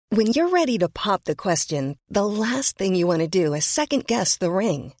When you're ready to pop the question, the last thing you want to do is second-guess the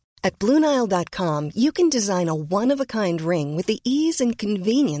ring. At BlueNile.com, you can design a one-of-a-kind ring with the ease and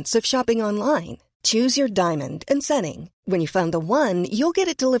convenience of shopping online. Choose your diamond and setting. When you find the one, you'll get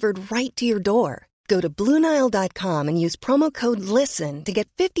it delivered right to your door. Go to BlueNile.com and use promo code LISTEN to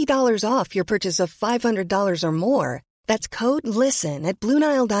get $50 off your purchase of $500 or more. That's code LISTEN at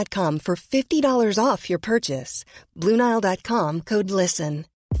BlueNile.com for $50 off your purchase. BlueNile.com, code LISTEN.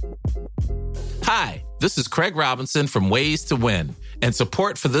 Hi, this is Craig Robinson from Ways to Win, and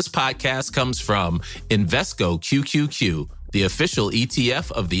support for this podcast comes from Invesco QQQ, the official ETF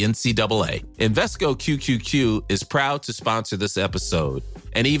of the NCAA. Invesco QQQ is proud to sponsor this episode,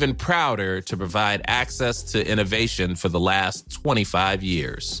 and even prouder to provide access to innovation for the last 25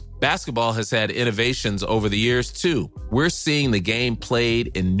 years. Basketball has had innovations over the years, too. We're seeing the game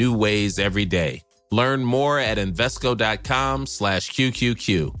played in new ways every day. Learn more at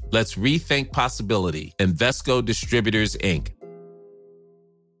Invesco.com/QQQ. Let's rethink possibility. Invesco Distributors, Inc.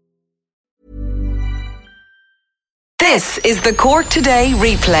 This is the Cork Today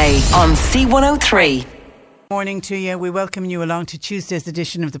replay on C103. Morning to you. We welcome you along to Tuesday's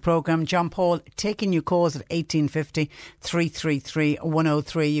edition of the programme. John Paul taking your calls at 1850 333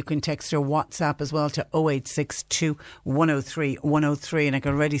 103. You can text or WhatsApp as well to 0862 103 103. And I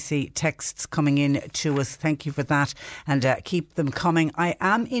can already see texts coming in to us. Thank you for that, and keep them coming. I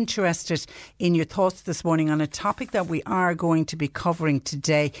am interested in your thoughts this morning on a topic that we are going to be covering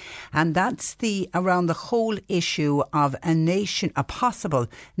today, and that's around the whole issue of a possible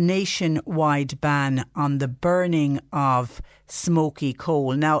nationwide ban on the burning of smoky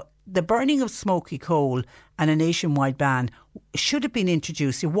coal. Now, the burning of smoky coal and a nationwide ban should have been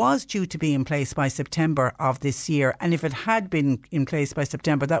introduced. It was due to be in place by September of this year. And if it had been in place by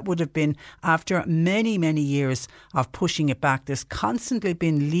September, that would have been after many, many years of pushing it back. There's constantly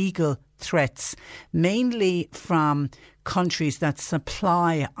been legal threats, mainly from countries that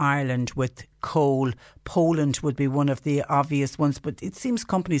supply Ireland with coal. Poland would be one of the obvious ones, but it seems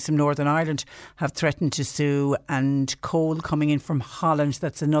companies from Northern Ireland have threatened to sue, and coal coming in from Holland,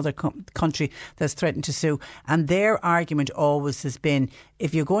 that's another country that's threatened to sue. And their argument always has been,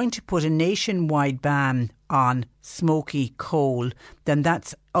 if you're going to put a nationwide ban on smoky coal, then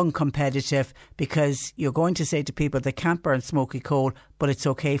that's uncompetitive, because you're going to say to people they can't burn smoky coal, but it's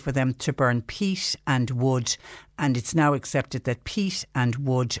okay for them to burn peat and wood. And it's now accepted that peat and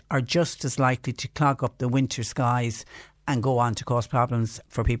wood are just as likely to clog up the winter skies and go on to cause problems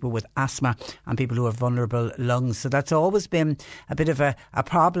for people with asthma and people who have vulnerable lungs. So that's always been a bit of a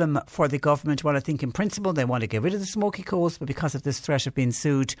problem for the government. Well, I think in principle they want to get rid of the smoky coals, but because of this threat of being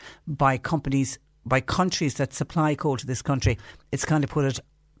sued by countries that supply coal to this country, it's kind of put it,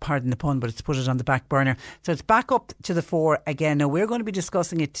 pardon the pun, but it's put it on the back burner. So it's back up to the fore again. Now, we're going to be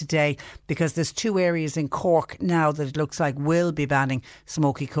discussing it today because there's two areas in Cork now that it looks like will be banning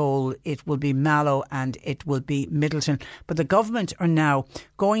smoky coal. It will be Mallow and it will be Middleton. But the government are now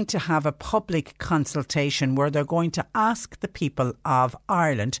going to have a public consultation where they're going to ask the people of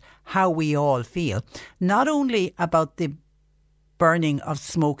Ireland how we all feel, not only about the burning of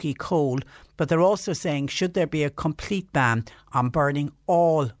smoky coal, but they're also saying, should there be a complete ban on burning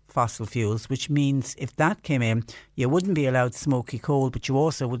all fossil fuels, which means if that came in, you wouldn't be allowed smoky coal, but you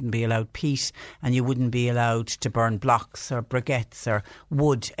also wouldn't be allowed peat, and you wouldn't be allowed to burn blocks or briquettes or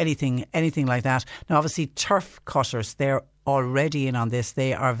wood, anything like that. Now, obviously, turf cutters, they're already in on this.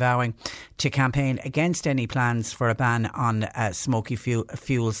 They are vowing to campaign against any plans for a ban on smoky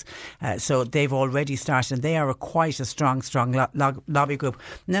fuels. So they've already started, and they are quite a strong lobby group.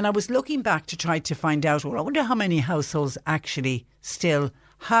 And then I was looking back to try to find out, well, I wonder how many households actually still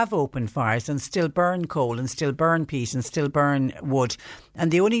have open fires and still burn coal and still burn peat and still burn wood. And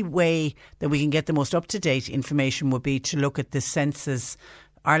the only way that we can get the most up-to-date information would be to look at the census.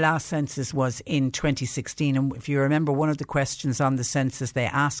 Our last census was in 2016, and if you remember, one of the questions on the census, they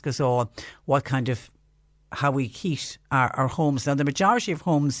ask us all how we heat our homes. Now, the majority of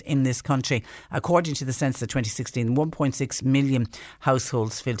homes in this country, according to the census of 2016, 1.6 million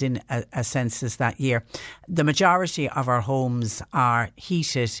households filled in a census that year. The majority of our homes are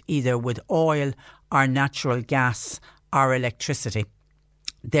heated either with oil or natural gas or electricity.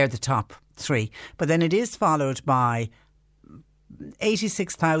 They're the top three. But then it is followed by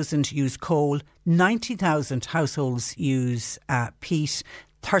 86,000 use coal, 90,000 households use peat,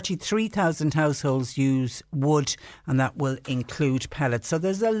 33,000 households use wood, and that will include pellets. So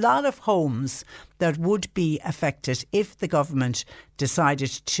there's a lot of homes that would be affected if the government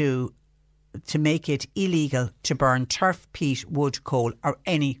decided to to make it illegal to burn turf, peat, wood, coal or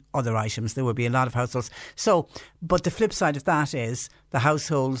any other items. There would be a lot of households. So, but the flip side of that is the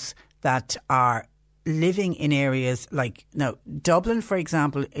households that are living in areas like, now Dublin, for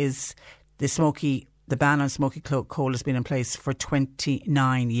example, is the ban on smoky coal has been in place for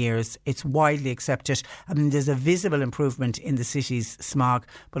 29 years. It's widely accepted. I mean, there's a visible improvement in the city's smog,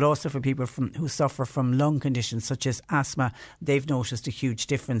 but also for people who suffer from lung conditions such as asthma, they've noticed a huge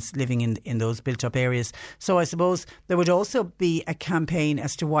difference living in those built-up areas. So I suppose there would also be a campaign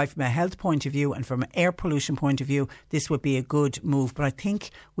as to why, from a health point of view and from an air pollution point of view, this would be a good move. But I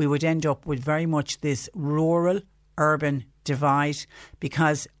think we would end up with very much this rural-urban divide,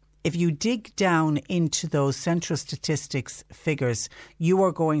 because if you dig down into those central statistics figures, you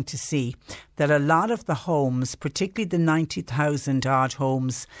are going to see that a lot of the homes, particularly the 90,000 odd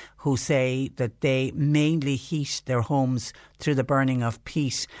homes who say that they mainly heat their homes through the burning of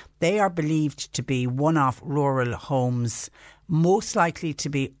peat, they are believed to be one-off rural homes, most likely to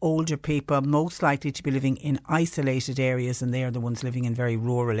be older people, most likely to be living in isolated areas, and they are the ones living in very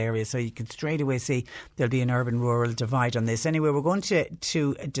rural areas. So you can straight away see there'll be an urban-rural divide on this. Anyway, we're going to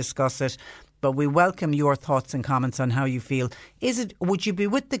discuss it, but we welcome your thoughts and comments on how you feel. Would you be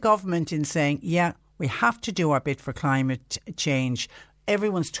with the government in saying, yeah, we have to do our bit for climate change?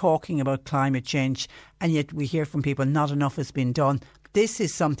 Everyone's talking about climate change, and yet we hear from people not enough has been done. This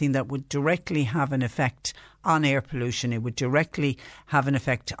is something that would directly have an effect on air pollution. It would directly have an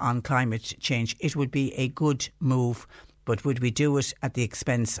effect on climate change. It would be a good move, but would we do it at the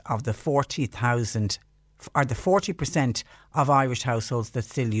expense of the 40,000 or the 40% of Irish households that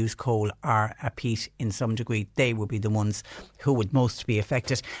still use coal or peat in some degree? They would be the ones who would most be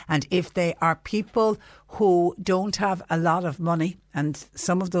affected. And if they are people who don't have a lot of money, and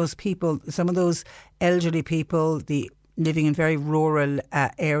some of those people, some of those elderly people, living in very rural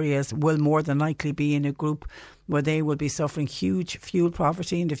areas, will more than likely be in a group where they will be suffering huge fuel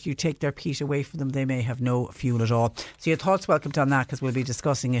poverty, and if you take their peat away from them, they may have no fuel at all. So your thoughts welcomed on that, because we'll be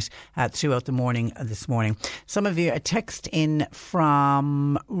discussing it throughout the morning this morning. Some of you, a text in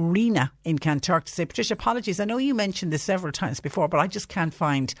from Rena in Kanturk to say, Patricia, apologies, I know you mentioned this several times before, but I just can't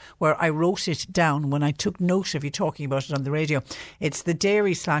find where I wrote it down when I took note of you talking about it on the radio. It's the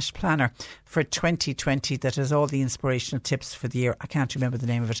Dairy/Planner for 2020 that has all the inspirational tips for the year. I can't remember the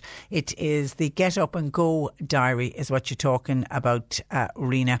name of it. It is the Get Up and Go diary is what you're talking about,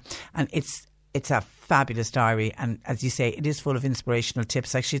 Rena, and it's a fabulous diary, and as you say, it is full of inspirational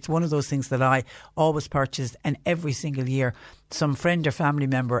tips. Actually, it's one of those things that I always purchase, and every single year some friend or family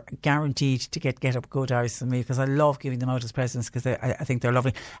member guaranteed to get up go diaries from me, because I love giving them out as presents, because I think they're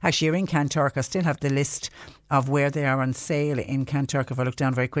lovely. Actually, you're in Kanturk. I still have the list of where they are on sale in Kanturk if I look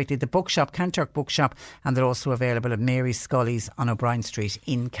down very quickly. The bookshop, Kanturk Bookshop, and they're also available at Mary Scully's on O'Brien Street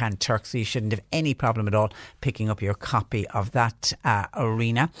in Kanturk, so you shouldn't have any problem at all picking up your copy of that,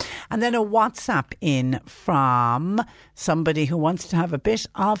 Arena. And then a WhatsApp in from somebody who wants to have a bit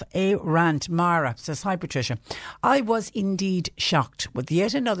of a rant. Mara says, hi Patricia, I was indeed shocked with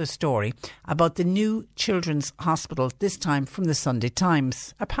yet another story about the new children's hospital, this time from the Sunday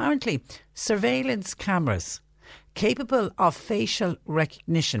Times. Apparently, surveillance cameras capable of facial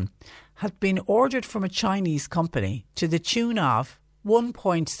recognition have been ordered from a Chinese company to the tune of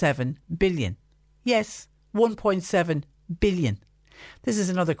 1.7 billion. Yes, 1.7 billion. This is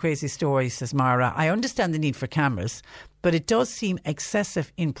another crazy story, says Mara. I understand the need for cameras, but it does seem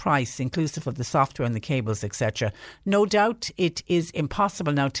excessive in price, inclusive of the software and the cables, etc. No doubt it is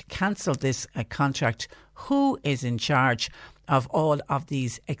impossible now to cancel this contract. Who is in charge of all of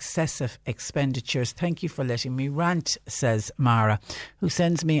these excessive expenditures? Thank you for letting me rant, says Mara, who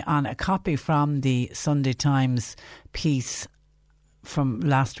sends me on a copy from the Sunday Times piece from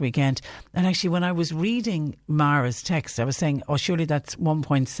last weekend. And actually, when I was reading Mara's text, I was saying, oh, surely that's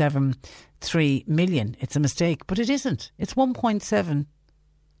 1.73 million. It's a mistake, but it isn't. It's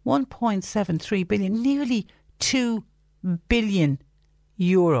 1.73 billion, nearly 2 billion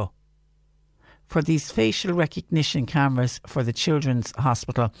euro for these facial recognition cameras for the Children's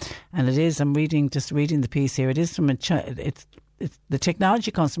Hospital. And it is, I'm just reading the piece here, it is from the technology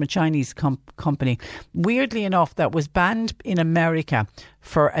comes from a Chinese company. Weirdly enough, that was banned in America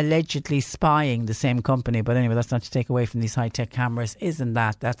for allegedly spying, the same company. But anyway, that's not to take away from these high-tech cameras. Isn't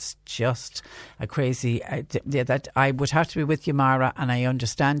that's just a crazy... that I would have to be with you, Mara, and I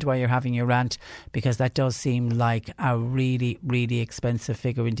understand why you're having your rant, because that does seem like a really, really expensive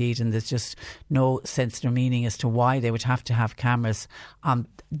figure indeed, and there's just no sense nor meaning as to why they would have to have cameras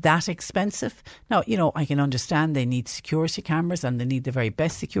that expensive. Now, I can understand they need security cameras, and they need the very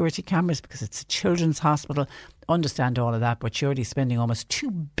best security cameras because it's a children's hospital. Understand all of that, but surely spending almost 2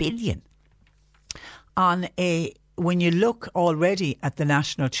 billion when you look already at the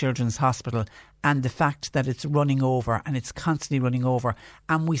National Children's Hospital and the fact that it's running over and it's constantly running over,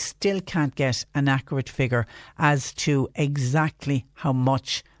 and we still can't get an accurate figure as to exactly how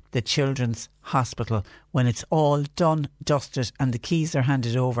much the Children's Hospital, when it's all done, dusted and the keys are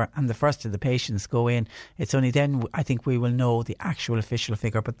handed over and the first of the patients go in, it's only then I think we will know the actual official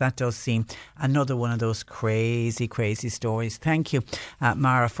figure. But that does seem another one of those crazy stories. Thank you,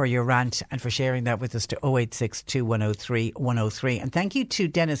 Mara, for your rant and for sharing that with us to 0862 103 103. And thank you to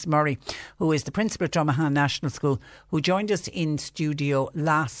Dennis Murray, who is the principal at Dromahane National School, who joined us in studio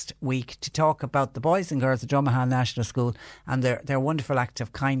last week to talk about the boys and girls at Dromahane National School and their wonderful act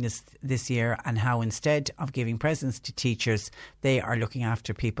of kindness this year, and how instead of giving presents to teachers, they are looking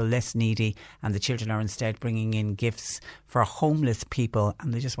after people less needy, and the children are instead bringing in gifts for homeless people,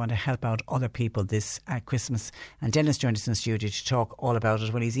 and they just want to help out other people this Christmas. And Dennis joined us in studio to talk all about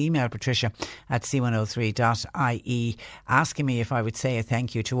it. Well, he's emailed Patricia at c103.ie asking me if I would say a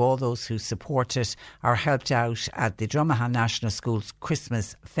thank you to all those who supported or helped out at the Dromahane National School's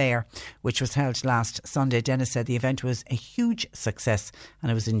Christmas Fair, which was held last Sunday. Dennis said the event was a huge success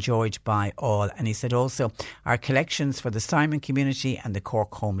and it was enjoyed by all. And he said also our collections for the Simon community and the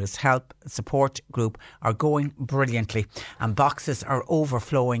Cork Homeless Help Support Group are going brilliantly, and boxes are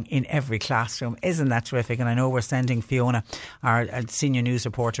overflowing in every classroom. Isn't that terrific? And I know we're sending Fiona, our senior news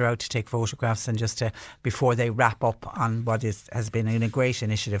reporter, out to take photographs and just before they wrap up on what has been a great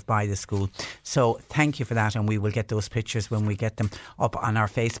initiative by the school. So thank you for that, and we will get those pictures when we get them up on our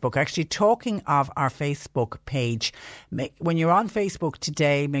Facebook. Actually, talking of our Facebook page, when you're on Facebook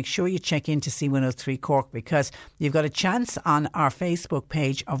today, make sure you check into C103 Cork, because you've got a chance on our Facebook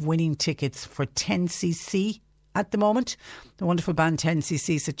page of winning tickets for 10cc at the moment, the wonderful band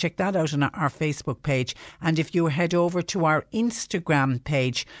 10cc. So check that out on our Facebook page. And if you head over to our Instagram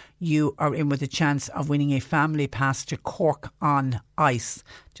page, you are in with a chance of winning a family pass to Cork on Ice.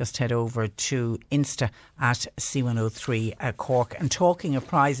 Just head over to Insta at C103 Cork. And talking of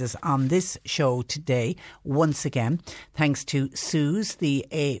prizes on this show today, once again, thanks to Sue's, the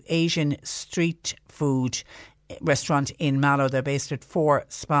Asian street food restaurant in Mallow. They're based at 4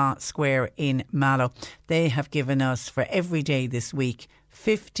 Spa Square in Mallow. They have given us for every day this week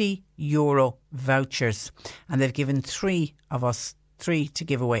 €50 vouchers, and they've given 3 of us 3 to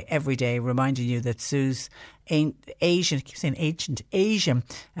give away every day, reminding you that Sue's Asian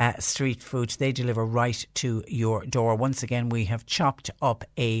street foods, they deliver right to your door. Once again, we have chopped up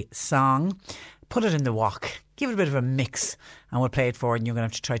a song, put it in the wok, give it a bit of a mix, and we'll play it for you, and you're going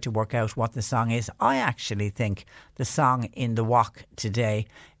to have to try to work out what the song is. I actually think the song in the wok today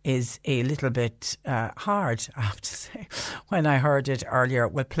is a little bit hard, I have to say, when I heard it earlier.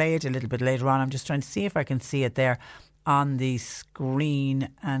 We'll play it a little bit later on. I'm just trying to see if I can see it there on the screen,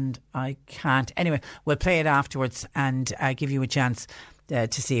 and I can't. Anyway, we'll play it afterwards and give you a chance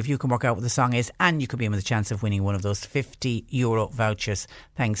to see if you can work out what the song is, and you could be in with a chance of winning one of those €50 vouchers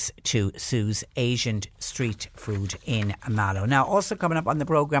thanks to Sue's Asian Street Food in Mallow. Now, also coming up on the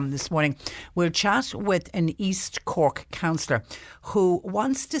programme this morning, we'll chat with an East Cork councillor who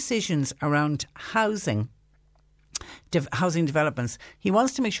wants decisions around housing developments. He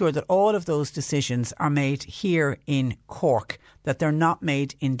wants to make sure that all of those decisions are made here in Cork, that they're not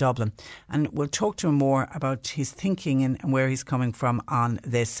made in Dublin. And we'll talk to him more about his thinking and where he's coming from on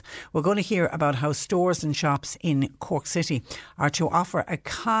this. We're going to hear about how stores and shops in Cork City are to offer a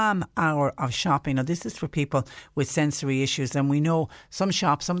calm hour of shopping. Now, this is for people with sensory issues, and we know some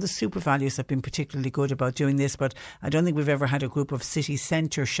shops, some of the super values have been particularly good about doing this, but I don't think we've ever had a group of city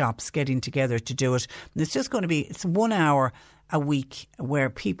centre shops getting together to do it. And it's just going to be, it's 1 hour a week where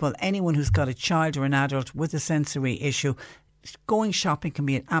people, anyone who's got a child or an adult with a sensory issue, going shopping can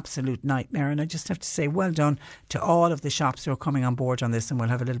be an absolute nightmare. And I just have to say well done to all of the shops who are coming on board on this, and we'll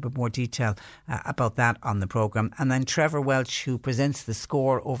have a little bit more detail about that on the programme. And then Trevor Welch, who presents The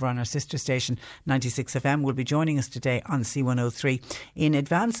Score over on our sister station 96FM, will be joining us today on C103 in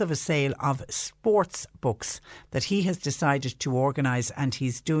advance of a sale of sports books that he has decided to organise, and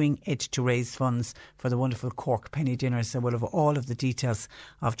he's doing it to raise funds for the wonderful Cork Penny Dinner. So we'll have all of the details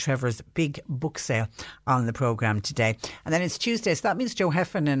of Trevor's big book sale on the programme today. And then it's Tuesday, so that means Joe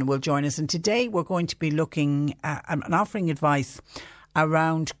Heffernan will join us. And today we're going to be looking at and offering advice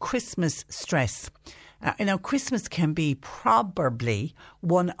around Christmas stress. Christmas can be probably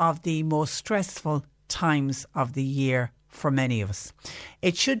one of the most stressful times of the year for many of us.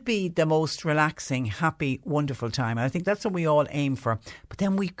 It should be the most relaxing, happy, wonderful time. And I think that's what we all aim for. But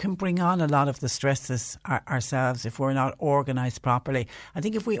then we can bring on a lot of the stresses ourselves if we're not organised properly. I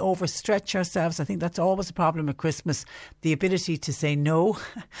think if we overstretch ourselves, I think that's always a problem at Christmas. The ability to say, no,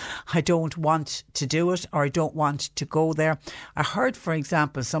 I don't want to do it, or I don't want to go there. I heard, for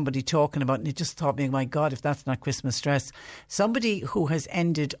example, somebody talking about, and it just thought me, my God, if that's not Christmas stress. Somebody who has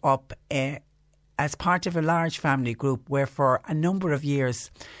ended up as part of a large family group where for a number of years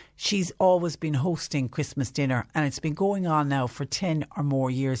she's always been hosting Christmas dinner, and it's been going on now for 10 or more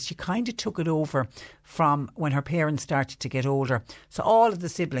years. She kind of took it over from when her parents started to get older. So all of the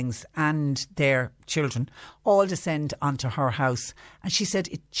siblings and their children all descend onto her house. And she said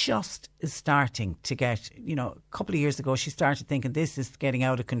it just is starting to get, a couple of years ago she started thinking this is getting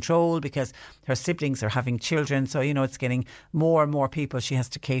out of control because her siblings are having children. So, it's getting more and more people she has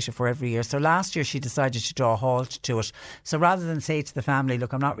to cater for every year. So last year she decided to draw a halt to it. So rather than say to the family,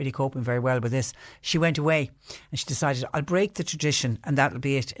 look, I'm not really coping very well with this, she went away and she decided, I'll break the tradition and that'll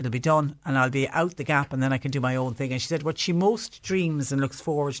be it. It'll be done and I'll be out the gap and then I can do my own thing. And she said what she most dreams and looks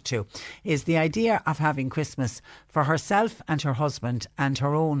forward to is the idea of having Christmas for herself and her husband and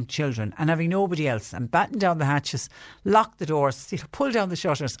her own children and having nobody else, and batten down the hatches, lock the doors, pull down the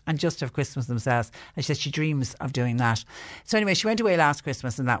shutters and just have Christmas themselves. And she said she dreams of doing that. So anyway, she went away last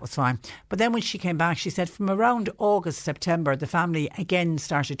Christmas and that was fine. But then when she came back, she said from around August, September, the family again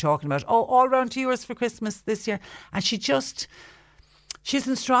started talking about, all round to yours for Christmas this year. And she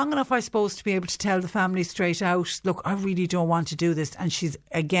isn't strong enough, I suppose, to be able to tell the family straight out, look, I really don't want to do this. And she's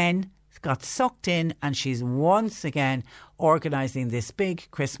again got sucked in and she's once again organising this big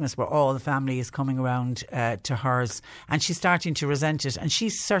Christmas where all the family is coming around to hers, and she's starting to resent it, and she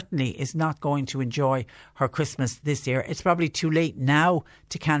certainly is not going to enjoy her Christmas this year. It's probably too late now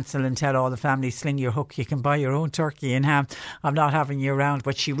to cancel and tell all the family, sling your hook, you can buy your own turkey and ham, I'm not having you around.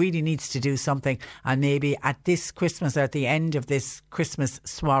 But she really needs to do something, and maybe at this Christmas, at the end of this Christmas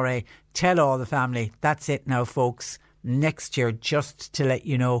soiree, tell all the family, that's it now folks, next year, just to let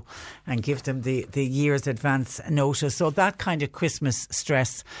you know, and give them the year's advance notice. So that kind of Christmas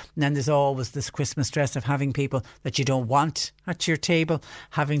stress. And then there's always this Christmas stress of having people that you don't want at your table,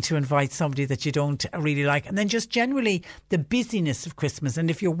 having to invite somebody that you don't really like, and then just generally the busyness of Christmas.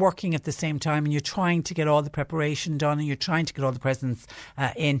 And if you're working at the same time and you're trying to get all the preparation done and you're trying to get all the presents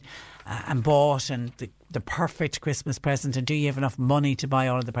in and bought, and the perfect Christmas present, and do you have enough money to buy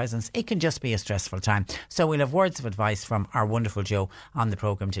all of the presents? It can just be a stressful time. So we'll have words of advice from our wonderful Joe on the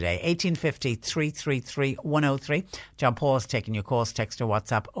programme today. 1850 333 103. John Paul's taking your calls, text or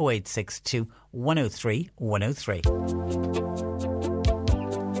WhatsApp 0862 103 103.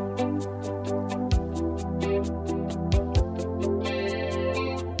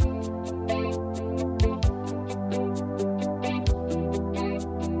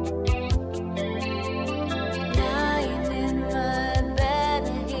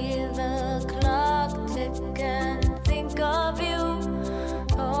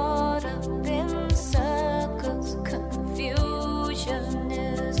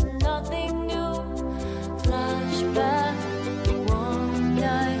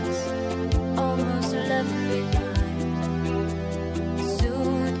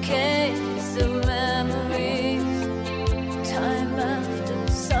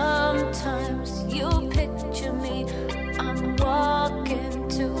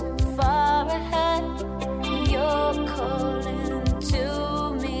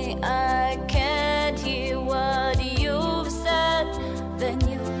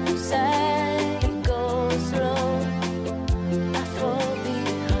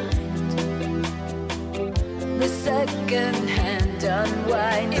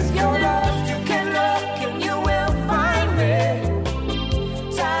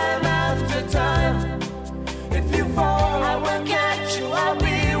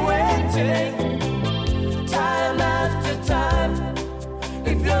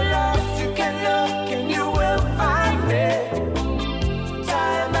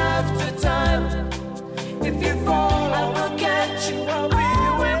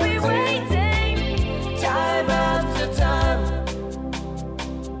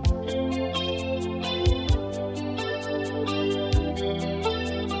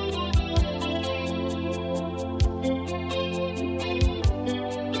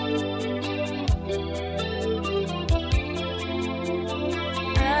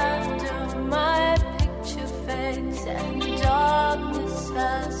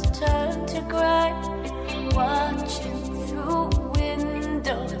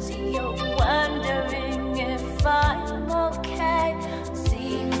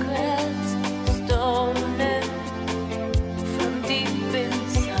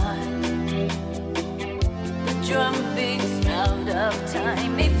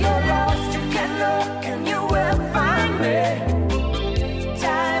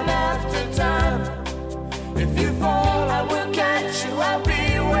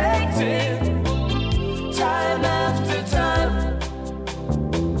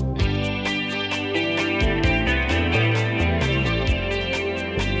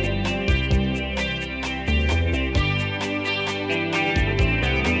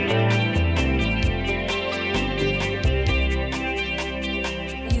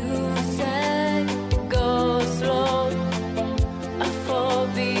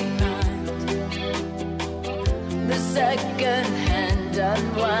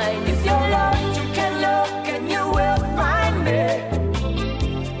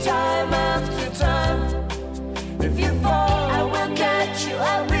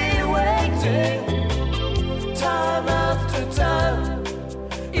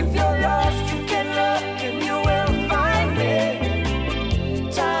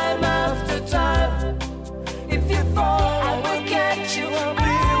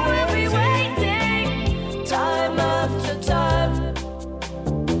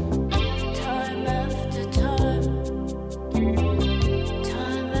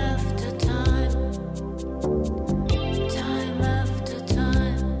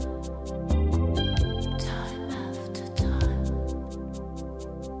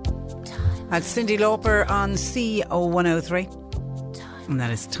 That's Cyndi Lauper on C103. And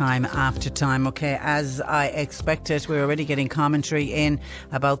that is Time After Time. Okay, as I expected, we're already getting commentary in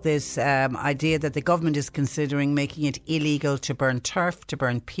about this idea that the government is considering making it illegal to burn turf, to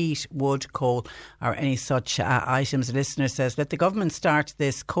burn peat, wood, coal or any such items. A listener says, let the government start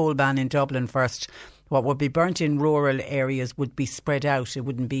this coal ban in Dublin first. What would be burnt in rural areas would be spread out. It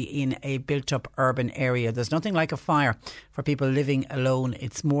wouldn't be in a built-up urban area. There's nothing like a fire for people living alone.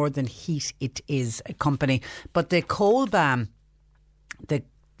 It's more than heat. It is a company. But the coal ban, the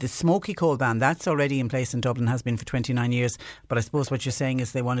smoky coal ban, that's already in place in Dublin, has been for 29 years. But I suppose what you're saying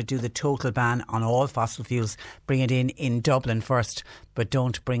is they want to do the total ban on all fossil fuels, bring it in Dublin first, but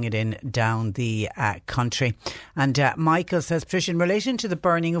don't bring it in down the country. And Michael says, Patricia, in relation to the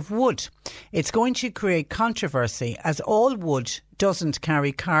burning of wood, it's going to create controversy as all wood doesn't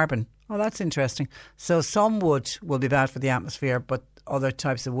carry carbon. Oh, that's interesting. So some wood will be bad for the atmosphere, but other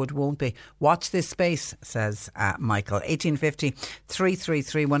types of wood won't be. Watch this space, says Michael. 1850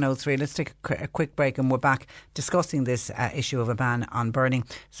 333 103. Let's take a quick break and we're back discussing this issue of a ban on burning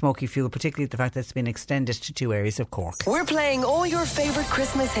smoky fuel, particularly the fact that it's been extended to 2 areas of Cork. We're playing all your favourite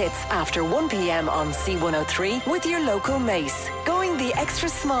Christmas hits after 1pm on C103 with your local Mace. Going the extra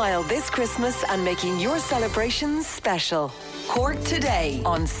smile this Christmas and making your celebrations special. Cork Today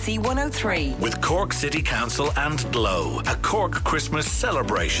on C103. With Cork City Council and Glow, a Cork Christmas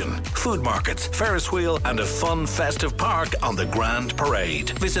celebration. Food markets, Ferris wheel and a fun festive park on the Grand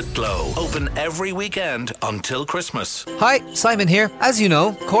Parade. Visit Glow. Open every weekend until Christmas. Hi, Simon here. As you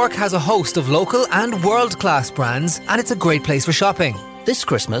know, Cork has a host of local and world-class brands and it's a great place for shopping. This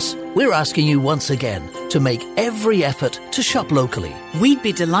Christmas, we're asking you once again to make every effort to shop locally. We'd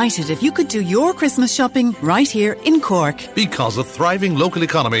be delighted if you could do your Christmas shopping right here in Cork. Because a thriving local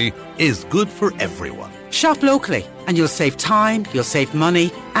economy is good for everyone. Shop locally and you'll save time, you'll save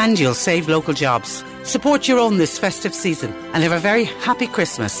money and you'll save local jobs. Support your own this festive season and have a very happy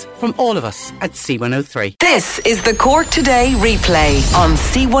Christmas from all of us at C103. This is the Cork Today replay on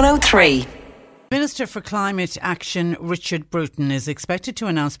C103. Minister for Climate Action Richard Bruton is expected to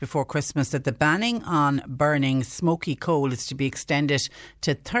announce before Christmas that the banning on burning smoky coal is to be extended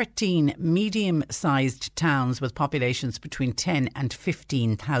to 13 medium-sized towns with populations between 10 and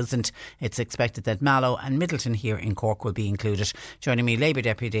 15,000. It's expected that Mallow and Middleton here in Cork will be included. Joining me, Labour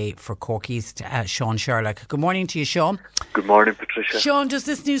Deputy for Cork East, Sean Sherlock. Good morning to you, Sean. Good morning, Patricia. Sean, does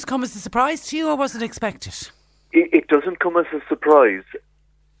this news come as a surprise to you or was it expected? It doesn't come as a surprise.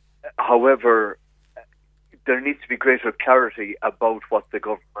 However, there needs to be greater clarity about what the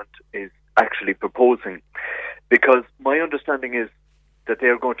government is actually proposing, because my understanding is that they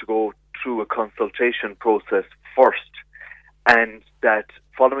are going to go through a consultation process first, and that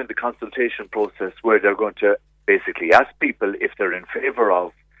following the consultation process, where they're going to basically ask people if they're in favour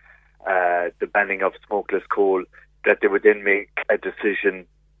of the banning of smokeless coal, that they would then make a decision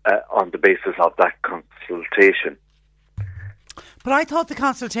on the basis of that consultation. But I thought the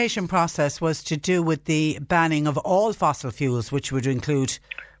consultation process was to do with the banning of all fossil fuels, which would include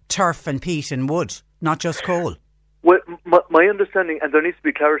turf and peat and wood, not just coal. Well, my understanding, and there needs to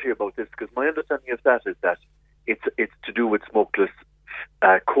be clarity about this, because my understanding of that is that it's to do with smokeless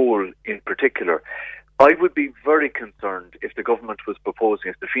coal in particular. I would be very concerned if the government was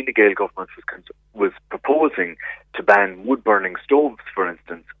proposing, if the Fine Gael government was proposing to ban wood-burning stoves, for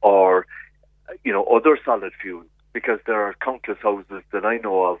instance, or other solid fuels. Because there are countless houses that I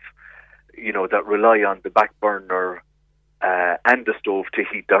know of, that rely on the back burner and the stove to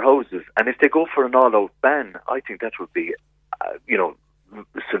heat their houses. And if they go for an all-out ban, I think that would be,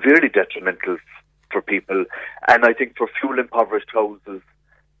 severely detrimental for people. And I think for fuel-impoverished houses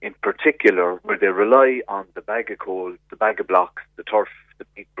in particular, where they rely on the bag of coal, the bag of blocks, the turf, the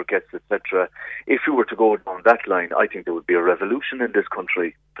peat briquettes, etc. If you were to go down that line, I think there would be a revolution in this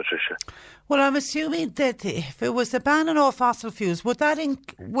country, Patricia. Well, I'm assuming that if it was a ban on all fossil fuels, would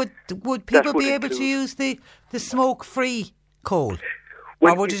people be able to use the smoke-free coal?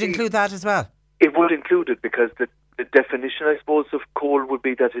 Or would it include that as well? It would include it, because the definition, I suppose, of coal would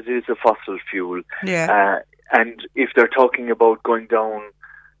be that it is a fossil fuel. Yeah. And if they're talking about going down,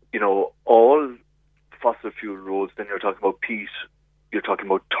 all fossil fuel roads, then you're talking about peat, you're talking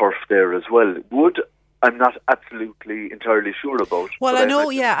about turf there as well. Wood, I'm not absolutely entirely sure about. Well,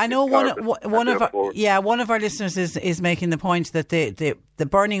 I know one of our listeners is making the point that the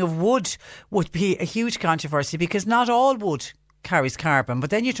burning of wood would be a huge controversy, because not all wood carries carbon, but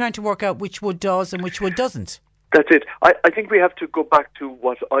then you're trying to work out which wood does and which wood doesn't. That's it. I think we have to go back to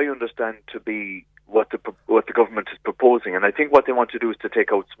what I understand to be what the government is proposing, and I think what they want to do is to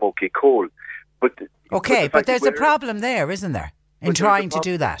take out smoky coal. But there's a problem there, isn't there, in trying to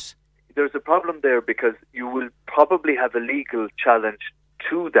do that? there's a problem there because you will probably have a legal challenge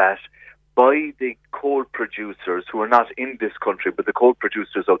to that by the coal producers who are not in this country, but the coal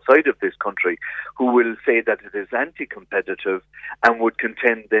producers outside of this country, who will say that it is anti-competitive and would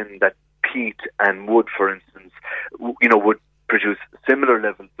contend then that peat and wood, for instance, would produce similar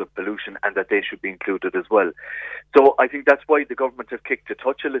levels of pollution and that they should be included as well. So I think that's why the government have kicked a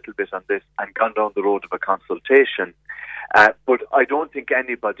touch a little bit on this and gone down the road of a consultation. But I don't think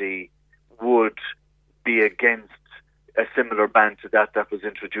anybody would be against a similar ban to that was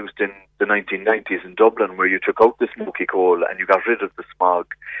introduced in the 1990s in Dublin, where you took out the smoky coal and you got rid of the smog,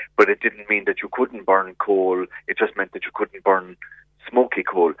 but it didn't mean that you couldn't burn coal, it just meant that you couldn't burn smoky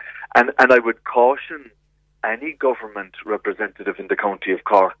coal. And I would caution any government representative in the county of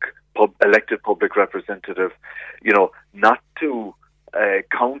Cork, elected public representative, not to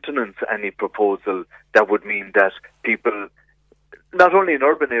countenance any proposal that would mean that people, not only in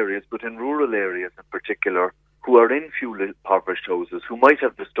urban areas, but in rural areas in particular, who are in fuel-impoverished houses, who might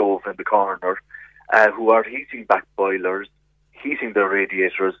have the stove in the corner, who are heating back boilers, heating their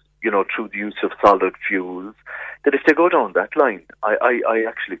radiators, through the use of solid fuels, that if they go down that line, I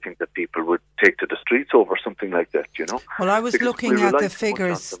actually think that people would take to the streets over something like that, Well, I was looking at the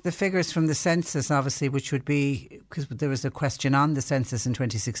figures from the census, obviously, which would be, because there was a question on the census in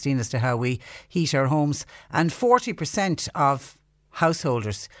 2016 as to how we heat our homes, and 40% of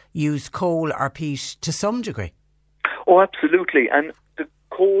householders use coal or peat to some degree. Oh, absolutely. And the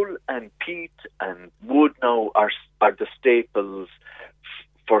coal and peat and wood now are the staples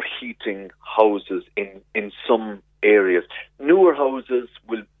for heating houses in some areas. Newer houses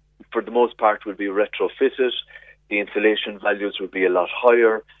will, for the most part, will be retrofitted. The insulation values will be a lot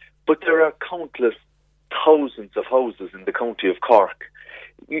higher. But there are countless thousands of houses in the county of Cork.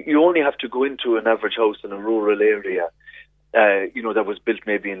 You only have to go into an average house in a rural area that was built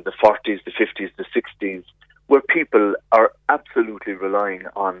maybe in the 40s, the 50s, the 60s, where people are absolutely relying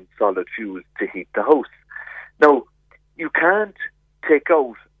on solid fuels to heat the house. Now, you can't take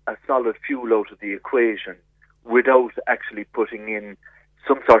out a solid fuel out of the equation without actually putting in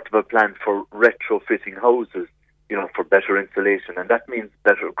some sort of a plan for retrofitting houses, for better insulation. And that means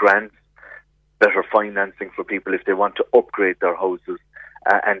better grants, better financing for people if they want to upgrade their houses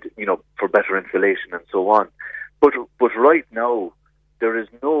and for better insulation and so on. But right now, there is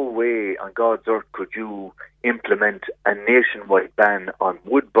no way on God's earth could you implement a nationwide ban on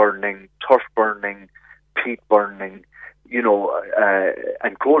wood burning, turf burning, peat burning,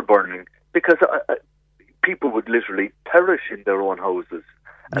 and coal burning, because people would literally perish in their own houses.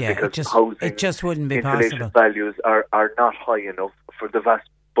 Because it just wouldn't be insulation possible. Values are not high enough for the vast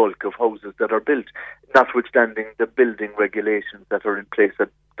bulk of houses that are built, notwithstanding the building regulations that are in place at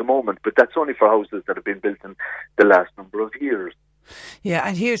the moment. But that's only for houses that have been built in the last number of years. Yeah,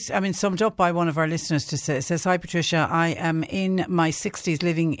 and here's, summed up by one of our listeners says, "Hi Patricia, I am in my 60s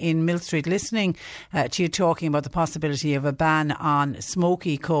living in Mill Street, listening to you talking about the possibility of a ban on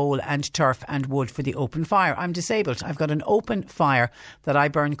smoky coal and turf and wood for the open fire. I'm disabled. I've got an open fire that I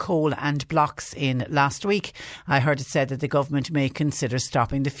burn coal and blocks in. Last week I heard it said that the government may consider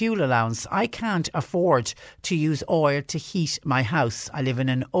stopping the fuel allowance. I can't afford to use oil to heat my house. I live in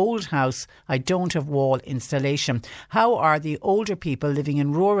an old house. I don't have wall installation. How are the older people living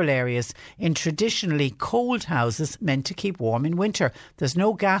in rural areas in traditionally cold houses meant to keep warm in winter? There's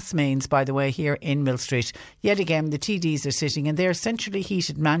no gas mains, by the way, here in Mill Street. Yet again, the TDs are sitting in their centrally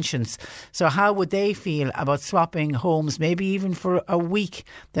heated mansions. So how would they feel about swapping homes, maybe even for a week?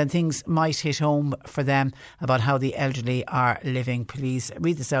 Then things might hit home for them about how the elderly are living. Please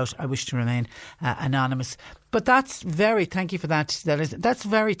read this out. I wish to remain anonymous. But thank you for that. That's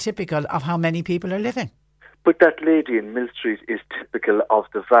very typical of how many people are living. But that lady in Mill Street is typical of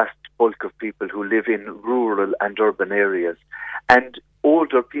the vast bulk of people who live in rural and urban areas. And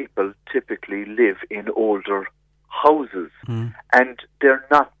older people typically live in older houses. And they're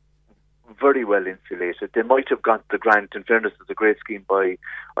not very well insulated. They might have got the grant. In fairness, there's a great scheme by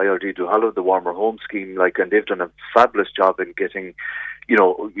IRD Duhallow, the Warmer Home Scheme, and they've done a fabulous job in getting,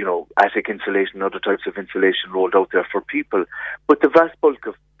 attic insulation and other types of insulation rolled out there for people. But the vast bulk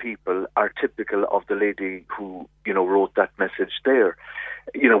of people are typical of the lady who, wrote that message there.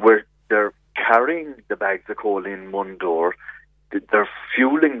 Where they're carrying the bags of coal in one door, they're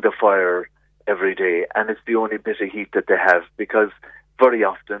fueling the fire every day, and it's the only bit of heat that they have, because very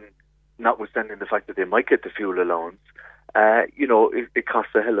often, notwithstanding the fact that they might get the fuel allowance, it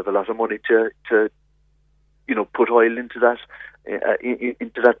costs a hell of a lot of money to put oil into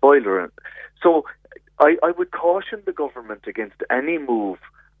that boiler. So I would caution the government against any move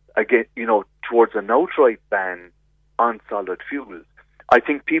towards an outright ban on solid fuels. I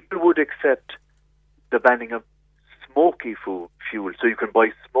think people would accept the banning of smoky fuel, so you can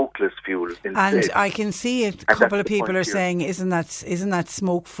buy smokeless fuel instead. And I can see it. A couple of people are saying, isn't that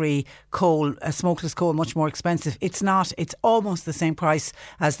smoke-free coal, smokeless coal, much more expensive? It's not. It's almost the same price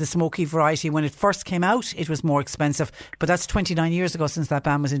as the smoky variety. When it first came out, it was more expensive, but that's 29 years ago since that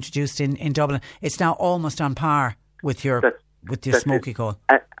ban was introduced in Dublin. It's now almost on par with your smoky coal.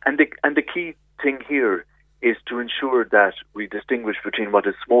 And the key thing here is to ensure that we distinguish between what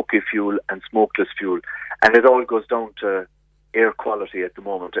is smoky fuel and smokeless fuel. And it all goes down to air quality at the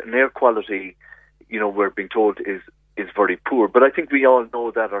moment. And air quality, we're being told is very poor. But I think we all know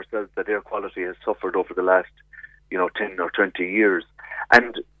that ourselves, that air quality has suffered over the last, 10 or 20 years.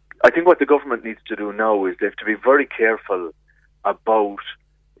 And I think what the government needs to do now is they have to be very careful about,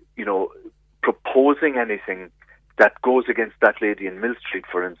 proposing anything that goes against that lady in Mill Street,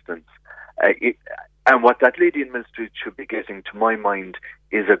 for instance. And what that lady in Mill Street should be getting, to my mind,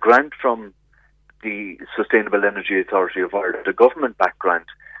 is a grant from the Sustainable Energy Authority of Ireland, a government-backed grant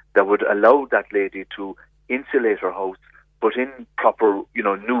that would allow that lady to insulate her house, put in proper,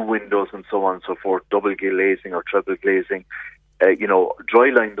 new windows and so on and so forth, double glazing or triple glazing, dry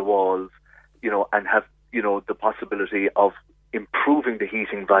line the walls, and have, the possibility of improving the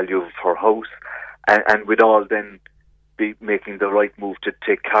heating value of her house, and we'd all then be making the right move to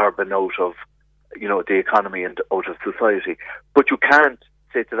take carbon out of the economy and out of society. But you can't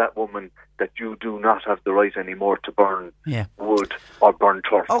say to that woman that you do not have the right anymore to burn wood or burn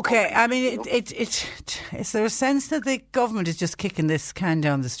turf. Okay, I mean, is there a sense that the government is just kicking this can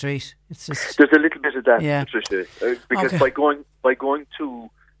down the street? It's just there's a little bit of that, Patricia, because by going to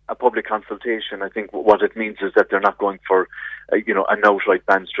a public consultation, I think what it means is that they're not going for an outright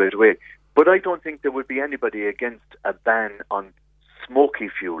ban straight away. But I don't think there would be anybody against a ban on smoky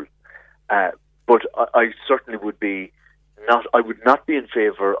fuel. But I certainly would not be in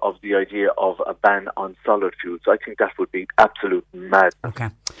favour of the idea of a ban on solid fuels. I think that would be absolute madness. Okay.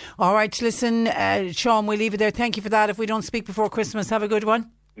 All right, listen, Sean, we'll leave it there. Thank you for that. If we don't speak before Christmas, have a good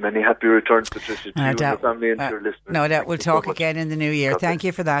one. Many happy returns, Patricia, to you and your family and to your listeners. No doubt. We'll talk again in the new year. Thank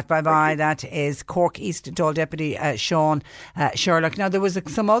you for that. Bye-bye. That is Cork East Dáil Deputy Sean Sherlock. Now, there was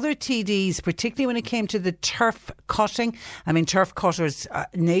some other TDs, particularly when it came to the turf cutting. I mean, turf cutters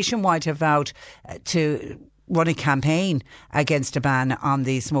nationwide have vowed to run a campaign against a ban on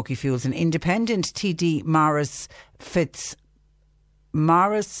the smoky fuels. An independent TD Michael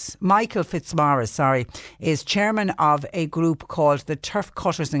Fitzmaurice, is chairman of a group called the Turf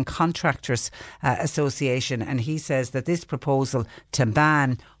Cutters and Contractors Association, and he says that this proposal to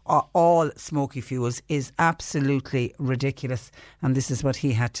ban all smoky fuels is absolutely ridiculous, and this is what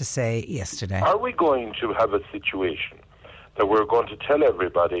he had to say yesterday. Are we going to have a situation that we're going to tell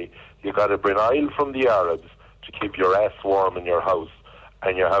everybody you got to bring oil from the Arabs to keep your ass warm in your house,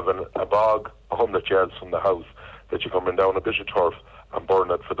 and you're having a bog 100 yards from the house that you're coming down a bit of turf and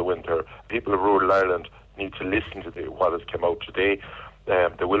burn it for the winter? People of rural Ireland need to listen to what has come out today.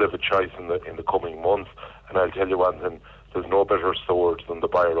 They will have a choice in the coming months, and I'll tell you one thing, there's no better sword than the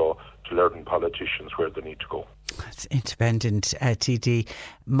biro to learn politicians where they need to go. It's independent TD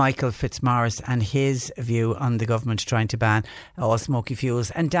Michael Fitzmaurice and his view on the government trying to ban all smoky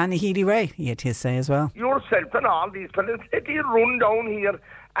fuels. And Danny Healy-Rae, he had his say as well. Yourself and all these fellas, let you run down here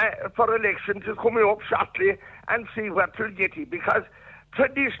for elections is coming up shortly and see what will get you, because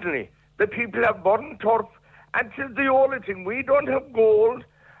traditionally the people have burned turf, and it's the only thing. We don't have gold,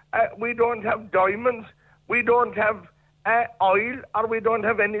 we don't have diamonds, we don't have oil, or we don't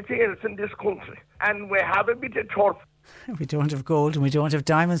have anything else in this country, and we have a bit of turf. We don't have gold and we don't have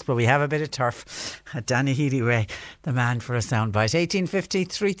diamonds, but we have a bit of turf. Danny Healy-Rae, the man for a soundbite. 1850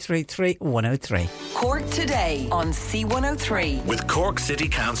 333 103. Cork Today on C103. With Cork City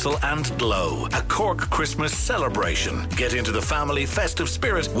Council and Glow, a Cork Christmas celebration. Get into the family festive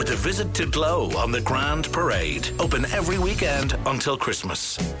spirit with a visit to Glow on the Grand Parade. Open every weekend until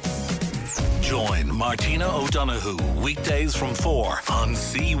Christmas. Join Martina O'Donoghue weekdays from 4 on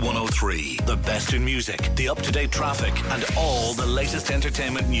C103. The best in music, the up-to-date traffic, and all the latest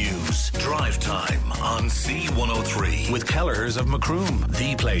entertainment news. Drive time on C103 with Kelleher's of Macroom.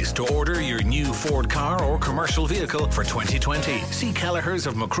 The place to order your new Ford car or commercial vehicle for 2020. See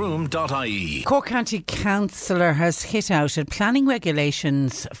kellehersofmacroom.ie. Cork County Councillor has hit out at planning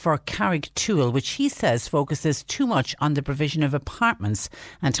regulations for Carricktool, which he says focuses too much on the provision of apartments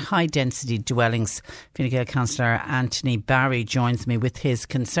and high-density dwellings. Fine Gael Councillor Anthony Barry joins me with his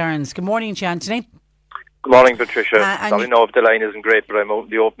concerns. Good morning to you, Anthony. Good morning, Patricia. And I know if the line isn't great, but I'm out in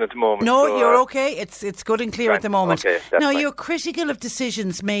the open at the moment. No, so, you're okay. It's good and clear at the moment. Okay, now, fine. you're critical of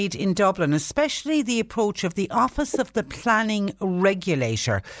decisions made in Dublin, especially the approach of the Office of the Planning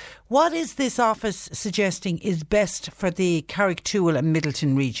Regulator. What is this office suggesting is best for the Carrigtwohill and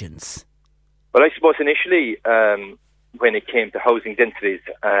Middleton regions? Well, I suppose initially, when it came to housing densities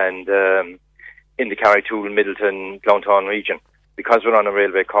and in the Carrigtwohill, Middleton, Clowntown region, because we're on a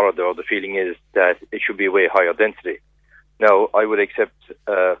railway corridor, the feeling is that it should be a way higher density. Now, I would accept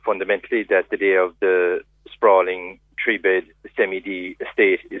fundamentally that the day of the sprawling three-bed semi-D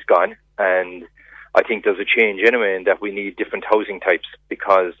estate is gone, and I think there's a change anyway in that we need different housing types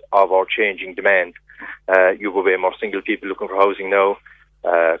because of our changing demand. You have way more single people looking for housing now,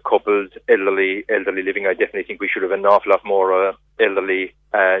 couples, elderly living. I definitely think we should have an awful lot more elderly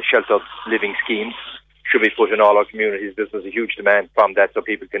sheltered living schemes. Should be put in all our communities. There's a huge demand from that so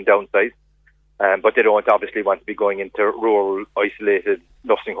people can downsize. But they don't obviously want to be going into rural, isolated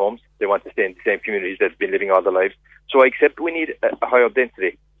nursing homes. They want to stay in the same communities that have been living all their lives. So I accept we need a higher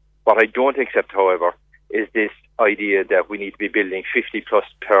density. What I don't accept, however, is this idea that we need to be building 50 plus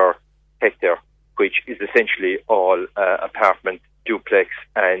per hectare, which is essentially all apartment, duplex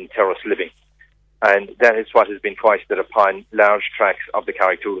and terrace living. And that is what has been foisted upon large tracts of the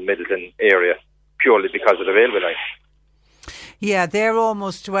Carrigtwohill Middleton area, purely because of the railway line. Yeah, they're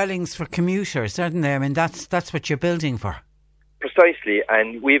almost dwellings for commuters, aren't they? I mean, that's what you're building for. Precisely,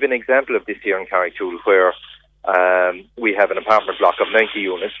 and we have an example of this here in Carrigtwohill where we have an apartment block of 90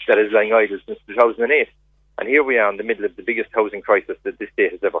 units that is lying idle since 2008. And here we are in the middle of the biggest housing crisis that this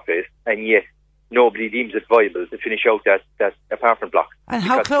state has ever faced, and yet nobody deems it viable to finish out that apartment block. And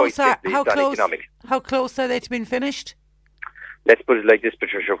how close are they to being finished? Let's put it like this,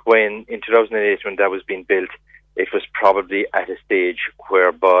 Patricia. When in 2008, when that was being built, it was probably at a stage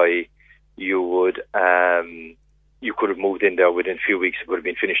whereby you would you could have moved in there within a few weeks. It would have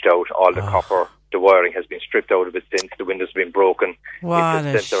been finished out. All the copper, the wiring has been stripped out of it since. The windows have been broken. What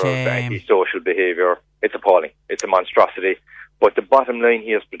it's a centre shame. of antisocial behaviour. It's appalling. It's a monstrosity. But the bottom line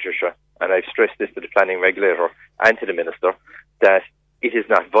here is, Patricia, and I've stressed this to the planning regulator and to the minister, that it is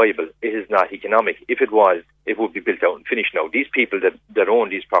not viable. It is not economic. If it was, it would be built out and finished now. These people that own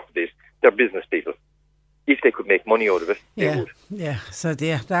these properties, they're business people. If they could make money out of it, they would. Yeah, so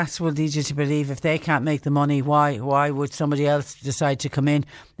that's what leads you to believe if they can't make the money, why would somebody else decide to come in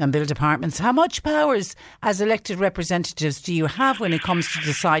and build apartments? How much powers as elected representatives do you have when it comes to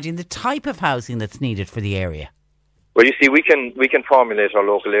deciding the type of housing that's needed for the area? Well, you see, we can formulate our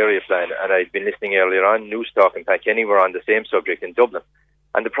local area plan, and I've been listening earlier on, Newstalk and Kilkenny were on the same subject in Dublin.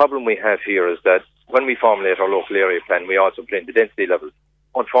 And the problem we have here is that when we formulate our local area plan, we also plan the density levels.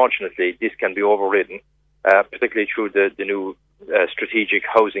 Unfortunately, this can be overridden, particularly through the new strategic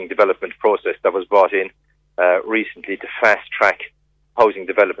housing development process that was brought in recently to fast-track housing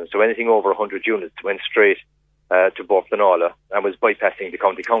development. So anything over 100 units went straight to Bortlanala and was bypassing the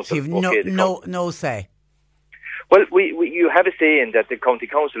county council. So you've no say. Well, you have a say in that the county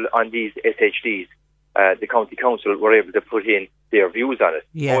council on these SHDs, the county council were able to put in their views on it.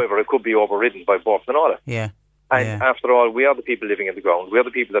 Yeah. However, it could be overridden by Bortlanala. Yeah. And after all, we are the people living on the ground. We are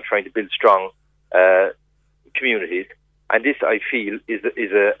the people that are trying to build strong communities. And this, I feel,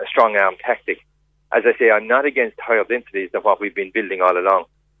 is a strong arm tactic. As I say, I'm not against higher densities than what we've been building all along,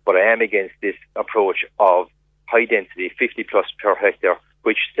 but I am against this approach of high density, 50 plus per hectare,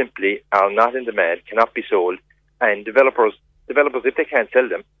 which simply are not in demand, cannot be sold. And developers, if they can't sell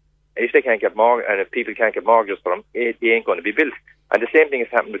them, if they can't get and if people can't get mortgages for them, they ain't going to be built. And the same thing has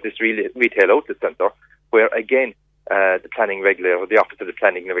happened with this retail outlet centre, where again the planning regulator, the Office of the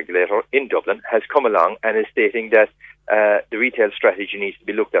Planning Regulator in Dublin, has come along and is stating that the retail strategy needs to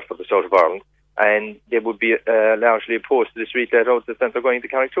be looked at for the south of Ireland, and they would be largely opposed to this retail outlet centre going to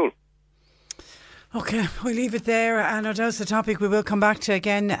Carrigtwohill. Okay, we'll leave it there. I know that's the topic we will come back to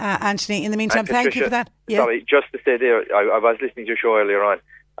again, Anthony. In the meantime, thank you for that. Yeah. Sorry, just to say there, I was listening to your show earlier on,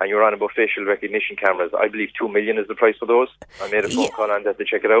 and you were on about facial recognition cameras. I believe 2 million is the price for those. I made a phone call on that to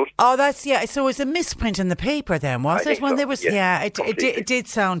check it out. Oh, that's, so it was a misprint in the paper then, was it? When there was, it did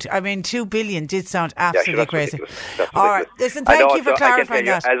sound, 2 billion did sound absolutely crazy. All right, listen, thank you for clarifying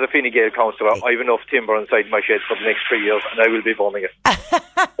that. As a Fine Gael councillor, I have enough timber inside my shed for the next 3 years, and I will be burning it.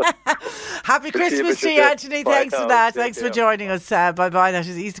 Happy Christmas to you, Anthony. Thanks for that. Thanks for joining us. Bye-bye. That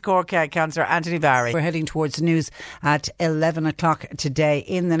is East Cork Councillor Anthony Barry. We're heading towards news at 11 o'clock today.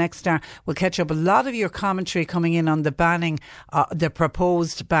 In the next hour, we'll catch up a lot of your commentary coming in on the banning, the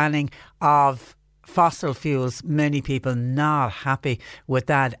proposed banning of fossil fuels. Many people not happy with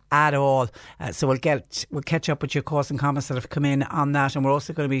that at all. So we'll catch up with your calls and comments that have come in on that, and we're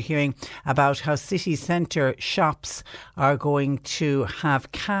also going to be hearing about how city centre shops are going to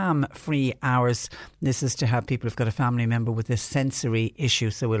have cam-free hours. This is to have people who've got a family member with a sensory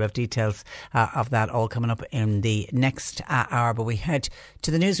issue. So we'll have details of that all coming up in the next hour. But we head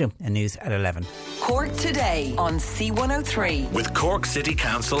to the newsroom and news at 11. Cork Today on C103. With Cork City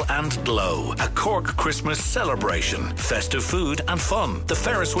Council and Glow, a Cork Christmas celebration, festive food and fun, the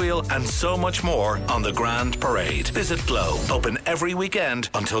Ferris wheel and so much more on the Grand Parade. Visit Glow, open every weekend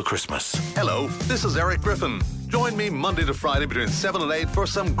until Christmas. Hello, this is Eric Griffin. Join me Monday to Friday between 7 and 8 for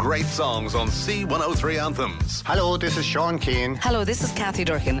some great songs on C103 Anthems. Hello, this is Sean Keane. Hello, this is Kathy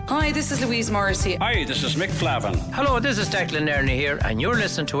Durkin. Hi, this is Louise Morrissey. Hi, this is Mick Flavin. Hello, this is Declan Ernie here, and you're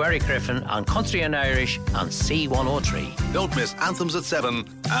listening to Eric Griffin on Country and Irish on C103. Don't miss Anthems at 7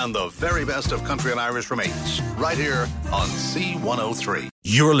 and the very best of Country and Irish from 8, right here on C103.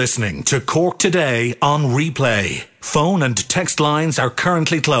 You're listening to Cork Today on replay. Phone and text lines are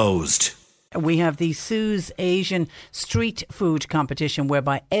currently closed. We have the Sue's Asian Street Food Competition,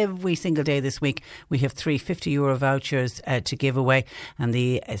 whereby every single day this week we have 3 €50 vouchers to give away. And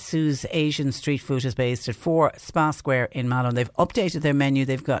the Sue's Asian Street Food is based at 4 Spa Square in Mallow. They've updated their menu.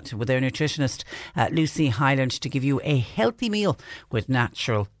 They've got with their nutritionist Lucy Highland to give you a healthy meal with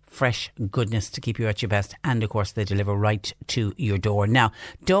natural fresh goodness to keep you at your best. And of course they deliver right to your door. Now,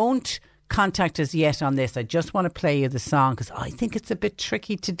 don't contact us yet on this. I just want to play you the song because I think it's a bit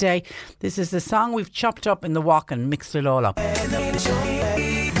tricky today. This is the song we've chopped up in the walk and mixed it all up.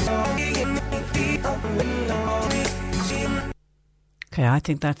 Okay, I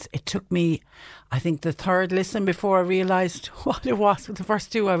think it took me, I think the third listen before I realised what it was. With the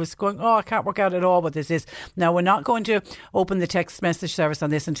first two I was going, I can't work out at all what this is. Now, we're not going to open the text message service on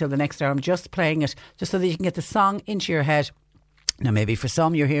this until the next hour. I'm just playing it just so that you can get the song into your head. Now, maybe for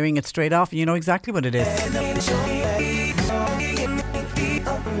some you're hearing it straight off and you know exactly what it is.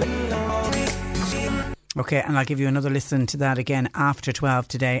 Okay, and I'll give you another listen to that again after 12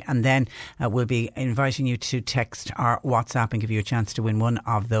 today, and then we'll be inviting you to text or WhatsApp and give you a chance to win one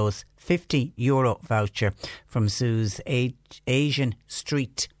of those €50 voucher from Sue's Asian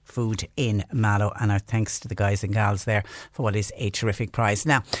Street Food in Mallow, and our thanks to the guys and gals there for what is a terrific prize.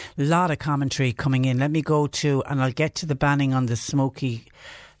 Now, a lot of commentary coming in. Let me go to, and I'll get to the banning on the smoky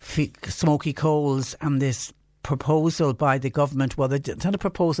coals and this proposal by the government. Well, it's not a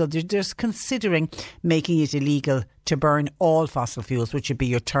proposal, they're just considering making it illegal to burn all fossil fuels, which would be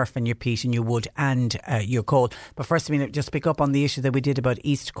your turf and your peat and your wood and your coal. But first, I mean, just pick up on the issue that we did about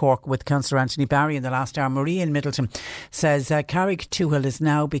East Cork with Councillor Anthony Barry in the last hour. Maria in Middleton says Carrigtwohill is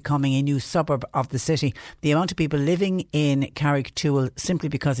now becoming a new suburb of the city. The amount of people living in Carrigtwohill simply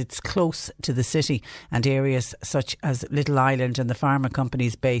because it's close to the city, and areas such as Little Island and the pharma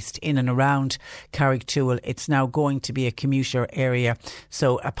companies based in and around Carrigtwohill, it's now going to be a commuter area.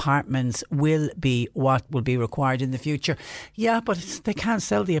 So apartments will be what will be required in the future. Yeah, but they can't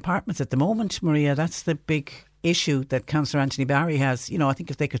sell the apartments at the moment, Maria. That's the big issue that Councillor Anthony Barry has. You know, I think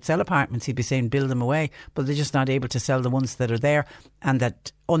if they could sell apartments, he'd be saying build them away, but they're just not able to sell the ones that are there, and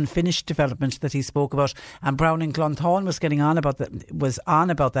that unfinished development that he spoke about. And Brown in Clonthorne was on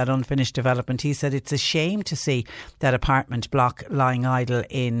about that unfinished development. He said it's a shame to see that apartment block lying idle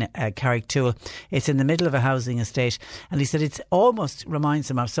in Carrigtwohill. It's in the middle of a housing estate, and he said it almost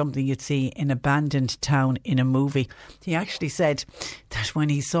reminds him of something you'd see in an abandoned town in a movie. He actually said that when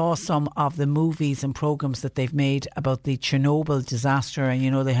he saw some of the movies and programmes that they've made about the Chernobyl disaster, and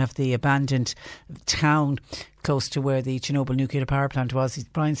you know they have the abandoned town close to where the Chernobyl nuclear power plant was.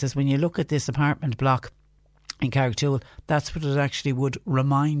 Brian says when you look at this apartment block in Carrigtwohill, that's what it actually would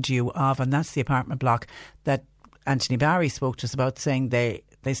remind you of, and that's the apartment block that Anthony Barry spoke to us about, saying they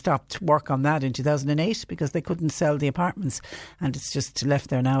stopped work on that in 2008 because they couldn't sell the apartments, and it's just left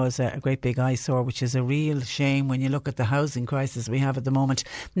there now as a great big eyesore, which is a real shame when you look at the housing crisis we have at the moment.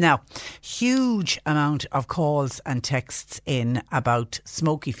 Now, huge amount of calls and texts in about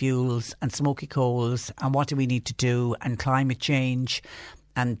smoky fuels and smoky coals and what do we need to do, and climate change,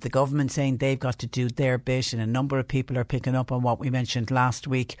 and the government saying they've got to do their bit. And a number of people are picking up on what we mentioned last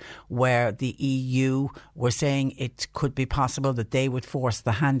week, where the EU were saying it could be possible that they would force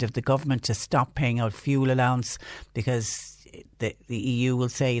the hand of the government to stop paying out fuel allowance, because the EU will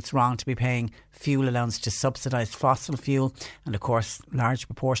say it's wrong to be paying fuel allowance to subsidise fossil fuel. And of course, large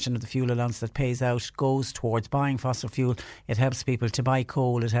proportion of the fuel allowance that pays out goes towards buying fossil fuel. It helps people to buy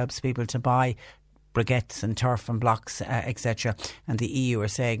coal, it helps people to buy briquettes and turf and blocks, etc. And the EU are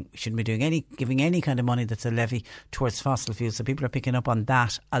saying we shouldn't be giving any kind of money that's a levy towards fossil fuels. So people are picking up on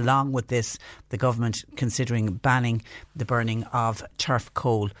that. Along with this, the government considering banning the burning of turf,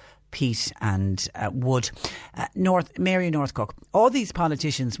 coal, peat and wood. Mary North Cork. All these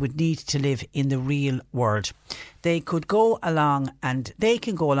politicians would need to live in the real world. They can go along and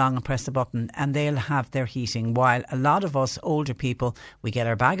press a button and they'll have their heating, while a lot of us older people, we get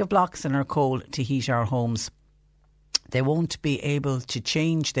our bag of blocks and our coal to heat our homes. They won't be able to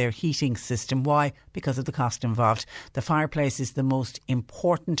change their heating system. Why? Because of the cost involved. The fireplace is the most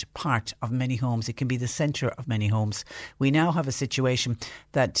important part of many homes. It can be the centre of many homes. We now have a situation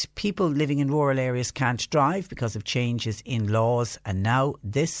that people living in rural areas can't drive because of changes in laws. And now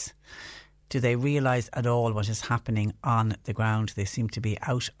this. Do they realise at all what is happening on the ground? They seem to be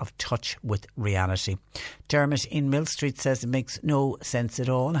out of touch with reality. Dermot in Mill Street says it makes no sense at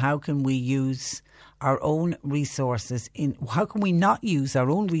all. How can we use our own resources how can we not use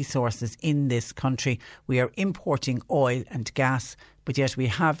our own resources in this country? We are importing oil and gas, but yet we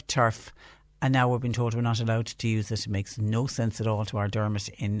have turf. And now we're being told we're not allowed to use it. It makes no sense at all to our Dermot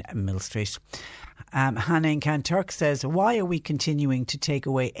in Mill Street. Hannah in Kanturk says, why are we continuing to take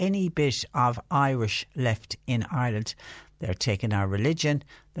away any bit of Irish left in Ireland? They're taking our religion,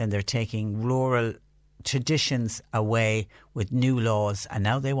 then they're taking rural traditions away with new laws, and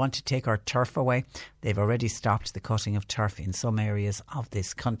now they want to take our turf away. They've already stopped the cutting of turf in some areas of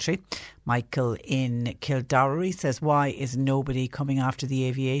this country. Michael in Kildare says, why is nobody coming after the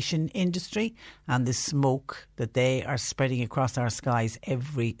aviation industry and the smoke that they are spreading across our skies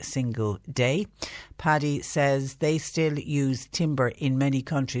every single day? Paddy says they still use timber in many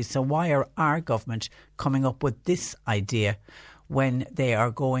countries, so why are our government coming up with this idea when they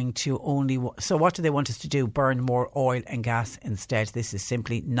are going to so what do they want us to do? Burn more oil and gas instead? This is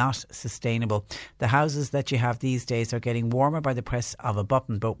simply not sustainable. The houses that you have these days are getting warmer by the press of a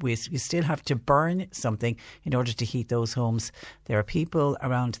button, but we still have to burn something in order to heat those homes. There are people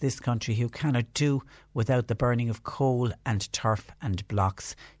around this country who cannot do without the burning of coal and turf and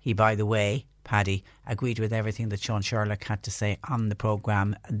blocks. He, by the way, Paddy, agreed with everything that Sean Sherlock had to say on the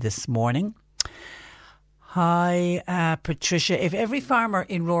programme this morning. Hi, Patricia. If every farmer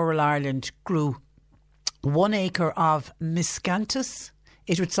in rural Ireland grew 1 acre of miscanthus,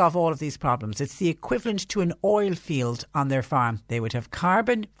 it would solve all of these problems. It's the equivalent to an oil field on their farm. They would have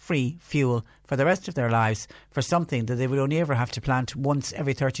carbon-free fuel for the rest of their lives for something that they would only ever have to plant once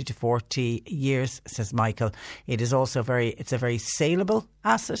every 30 to 40 years, says Michael. It is also it's a very saleable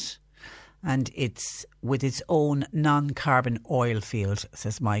asset. And it's with its own non-carbon oil field,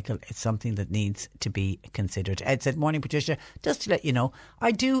 says Michael. It's something that needs to be considered. Ed said, morning, Patricia. Just to let you know,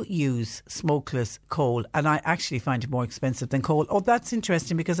 I do use smokeless coal and I actually find it more expensive than coal. Oh, that's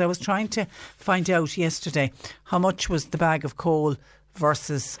interesting, because I was trying to find out yesterday how much was the bag of coal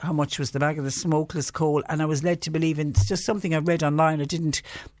versus how much was the bag of the smokeless coal. And I was led to believe, and it's just something I read online, I didn't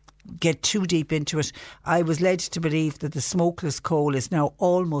get too deep into it. I was led to believe that the smokeless coal is now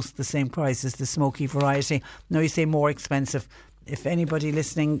almost the same price as the smoky variety. Now you say more expensive. If anybody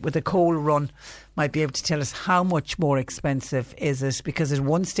listening with a coal run might be able to tell us how much more expensive is it, because at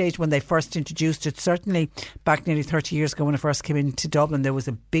one stage when they first introduced it, certainly back nearly 30 years ago when it first came into Dublin, there was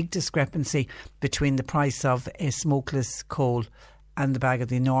a big discrepancy between the price of a smokeless coal and the bag of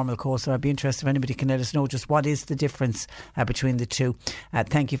the normal coal. So I'd be interested if anybody can let us know just what is the difference between the two.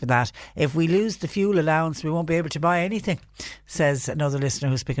 Thank you for that. If we lose the fuel allowance, we won't be able to buy anything, says another listener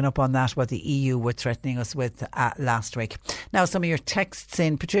who's picking up on that, what the EU were threatening us with last week. Now, some of your texts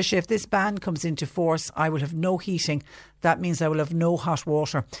in. Patricia, if this ban comes into force, I will have no heating. That means I will have no hot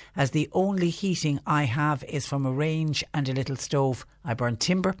water, as the only heating I have is from a range and a little stove. I burn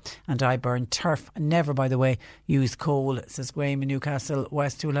timber and I burn turf. Never, by the way, use coal, says Graham in Newcastle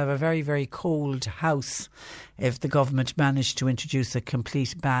West, who will have a very, very cold house if the government managed to introduce a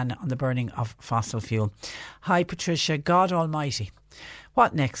complete ban on the burning of fossil fuel. Hi, Patricia. God Almighty.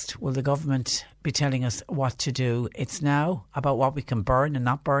 What next? Will the government be telling us what to do? It's now about what we can burn and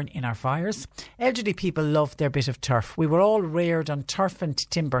not burn in our fires. Elderly people love their bit of turf. We were all reared on turf and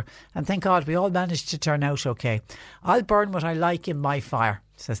timber, and thank God we all managed to turn out okay. I'll burn what I like in my fire,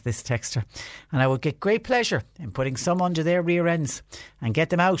 says this texter, and I will get great pleasure in putting some under their rear ends and get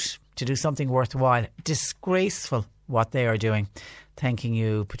them out to do something worthwhile. Disgraceful what they are doing. Thanking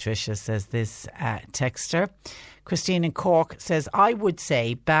you, Patricia, says this texter. Christine in Cork says, I would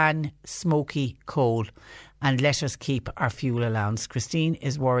say ban smoky coal and let us keep our fuel allowance. Christine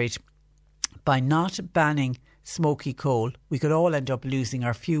is worried by not banning smoky coal, we could all end up losing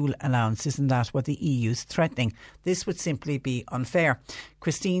our fuel allowance. Isn't that what the EU's threatening? This would simply be unfair.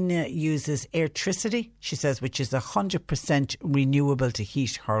 Christine uses electricity, she says, which is 100% renewable to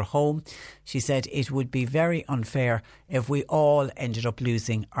heat her home. She said it would be very unfair if we all ended up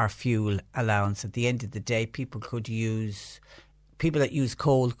losing our fuel allowance. At the end of the day, people that use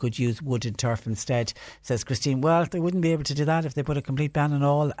coal could use wood and turf instead, says Christine. Well, they wouldn't be able to do that if they put a complete ban on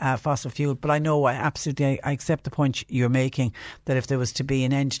all fossil fuel. But I accept the point you're making, that if there was to be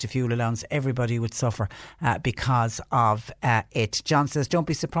an end to fuel allowance, everybody would suffer because of it. John says, don't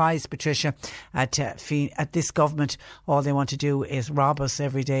be surprised, Patricia, at this government. All they want to do is rob us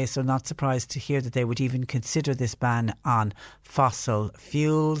every day. So not surprised to hear that they would even consider this ban on fossil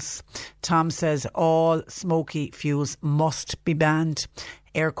fuels. Tom says all smoky fuels must be banned.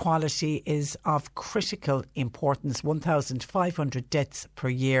 Air quality is of critical importance. 1,500 deaths per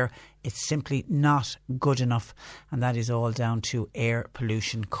year. It's simply not good enough, and that is all down to air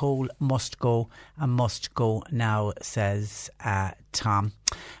pollution. Coal must go, and must go now, says Tom.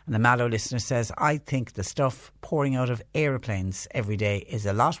 And the Mallow listener says, I think the stuff pouring out of aeroplanes every day is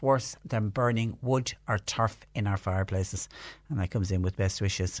a lot worse than burning wood or turf in our fireplaces. And that comes in with best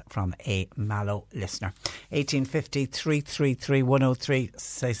wishes from a Mallow listener. 1850 333 103.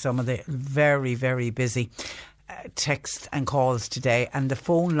 Say some of the very, very busy texts and calls today, and the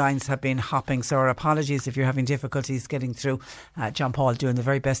phone lines have been hopping, so our apologies if you're having difficulties getting through. John Paul doing the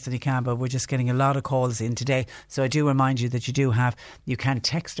very best that he can, but we're just getting a lot of calls in today, so I do remind you that you can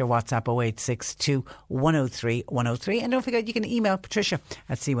text or WhatsApp 0862 103 103, and don't forget you can email Patricia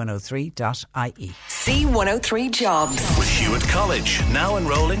at c103.ie. C103 Jobs with Hewitt College, now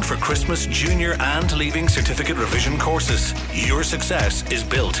enrolling for Christmas junior and leaving certificate revision courses. Your success is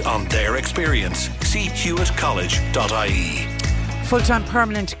built on their experience. See hewittcollege.ie. Full-time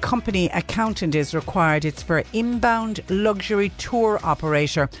permanent company accountant is required. It's for inbound luxury tour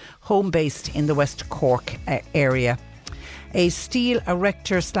operator, home-based in the West Cork area. A steel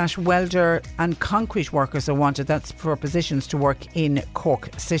erector / welder and concrete workers are wanted. That's for positions to work in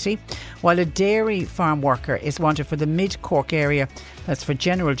Cork City. While a dairy farm worker is wanted for the mid-Cork area. That's for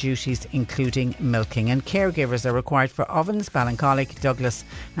general duties including milking. And caregivers are required for Ovens, Ballincollig, Douglas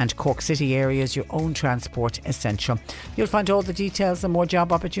and Cork City areas. Your own transport essential. You'll find all the details and more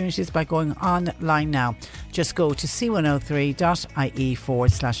job opportunities by going online now. Just go to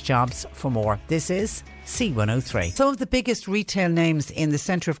c103.ie/jobs for more. This is C103. Some of the biggest retail names in the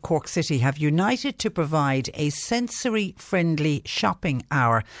centre of Cork City have united to provide a sensory-friendly shopping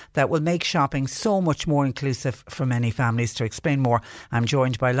hour that will make shopping so much more inclusive for many families. To explain more, I'm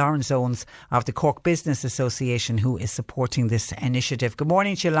joined by Lawrence Owens of the Cork Business Association, who is supporting this initiative. Good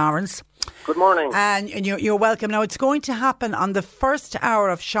morning to you, Lawrence. Good morning. And you're welcome. Now, it's going to happen on the first hour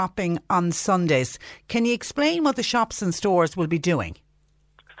of shopping on Sundays. Can you explain what the shops and stores will be doing?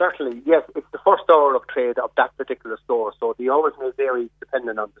 Certainly, yes. It's the first hour of trade of that particular store, so the hours may vary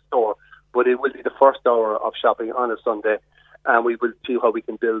depending on the store, but it will be the first hour of shopping on a Sunday, and we will see how we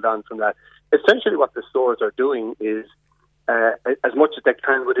can build on from that. Essentially what the stores are doing is, as much as they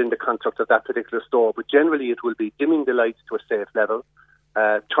can within the construct of that particular store, but generally it will be dimming the lights to a safe level,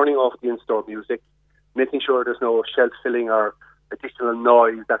 turning off the in-store music, making sure there's no shelf filling or additional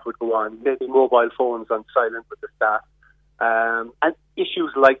noise that would go on, maybe mobile phones on silent with the staff. And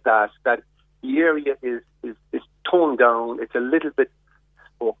issues like that the area is toned down, it's a little bit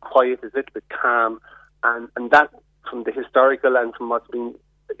more quiet, it's a little bit calm, and that, from the historical and from what's been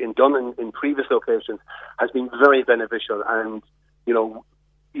done in previous locations, has been very beneficial. And, you know,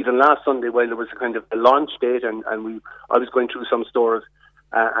 even last Sunday, while there was a kind of a launch date, and I was going through some stores,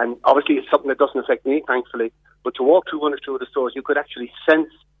 and obviously it's something that doesn't affect me, thankfully, but to walk through one or two of the stores, you could actually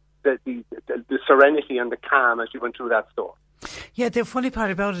sense the serenity and the calm as you went through that store. Yeah, the funny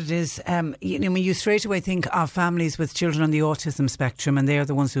part about it is, you straight away think of families with children on the autism spectrum, and they're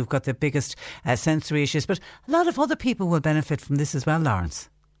the ones who've got the biggest sensory issues. But a lot of other people will benefit from this as well, Lawrence.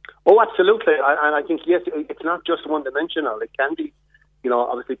 Oh, absolutely. And I think, yes, it's not just one-dimensional. It can be,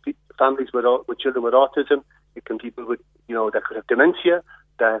 obviously families with children with autism. It can be people with, that could have dementia,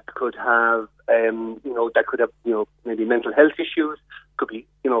 that could have, maybe mental health issues. Could be,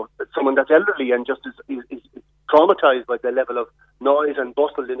 someone that's elderly and just is traumatised by the level of noise and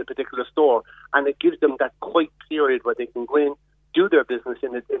bustle in a particular store, and it gives them that quiet period where they can go in, do their business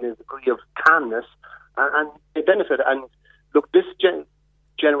in a degree of calmness, and they benefit. And look, this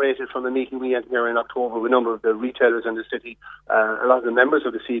generated from a meeting we had here in October with a number of the retailers in the city, a lot of the members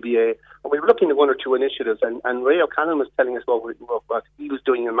of the CBA, and we were looking at one or two initiatives, and Ray O'Connell was telling us what he was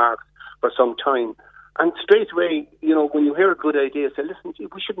doing in Marks for some time. And straight away, when you hear a good idea, say, listen,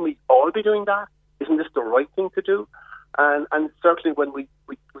 we shouldn't we all be doing that? isn't this the right thing to do? And certainly when we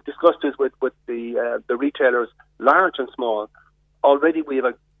discussed this with the retailers, large and small, already we have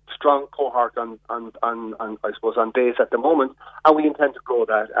a strong cohort on I suppose on base at the moment, and we intend to grow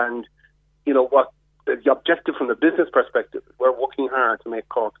that. And you know what, the objective from the business perspective, we're working hard to make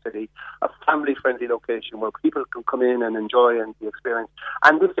Cork City a family-friendly location where people can come in and enjoy and the experience.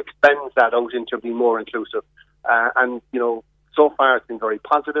 And this extends that out into being more inclusive. And you know, so far it's been very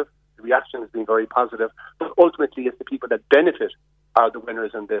positive. The reaction has been very positive. But ultimately, it's the people that benefit are the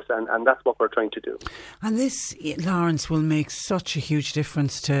winners in this, and that's what we're trying to do. And this, Lawrence, will make such a huge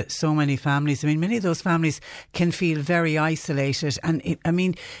difference to so many families. I mean, many of those families can feel very isolated,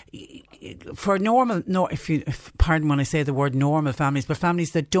 and for normal, pardon when I say the word normal families, but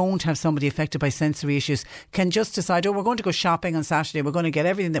families that don't have somebody affected by sensory issues can just decide, we're going to go shopping on Saturday, we're going to get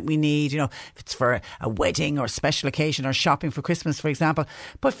everything that we need, you know, if it's for a wedding or a special occasion or shopping for Christmas, for example.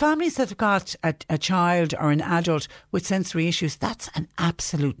 But families that have got a child or an adult with sensory issues, that's an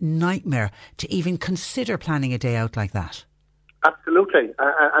absolute nightmare to even consider planning a day out like that. Absolutely.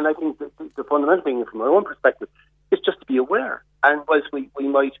 And I think the fundamental thing from our own perspective is just to be aware. And whilst we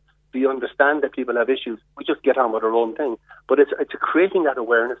might understand that people have issues, we just get on with our own thing. But it's creating that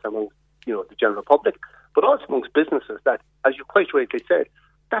awareness amongst, you know, the general public, but also amongst businesses that, as you quite rightly said,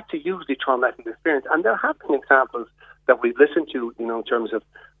 that's a hugely traumatic experience. And there have been examples that we've listened to, you know, in terms of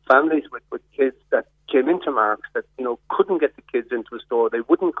families with kids that came into Marks that, you know, couldn't get the kids into a store, they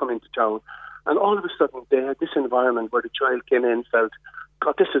wouldn't come into town, and all of a sudden they had this environment where the child came in, felt,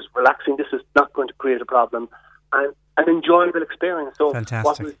 God, this is relaxing, this is not going to create a problem, and an enjoyable experience. So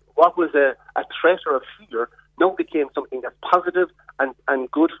fantastic. What was a threat or a fear now became something that's positive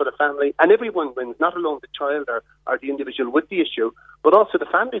and good for the family, and everyone wins, not alone the child or the individual with the issue, but also the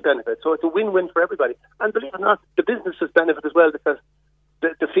family benefit. So it's a win-win for everybody. And believe it or not, the businesses benefit as well, because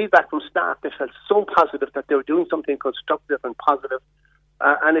the feedback from staff, they felt so positive that they were doing something constructive and positive.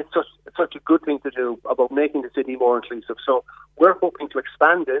 And it's such a good thing to do about making the city more inclusive. So we're hoping to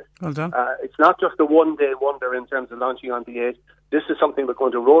expand it. Well done. It's not just a one-day wonder in terms of launching on the 8th. This is something we're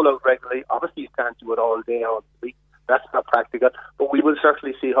going to roll out regularly. Obviously, you can't do it all day, all week. That's not practical. But we will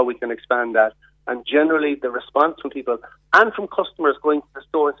certainly see how we can expand that. And generally, the response from people and from customers going to the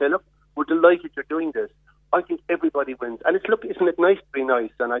store and say, look, we're delighted you're doing this. I think everybody wins. And isn't it nice to be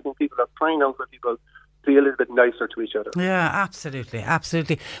nice? And I think people are trying out for people to be a little bit nicer to each other. Yeah, absolutely,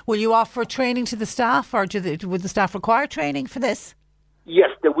 absolutely. Will you offer training to the staff, or would the staff require training for this?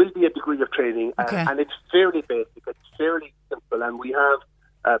 Yes, there will be a degree of training, okay. And it's fairly basic, it's fairly simple, and we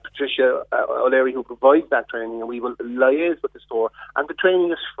have Patricia O'Leary who provides that training, and we will liaise with the store, and the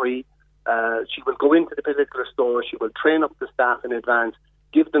training is free. She will go into the particular store, she will train up the staff in advance,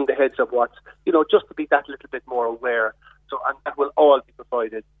 give them the heads up what's, you know, just to be that little bit more aware. So, and that will all be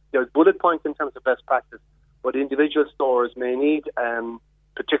provided. There's bullet points in terms of best practice, but individual stores may need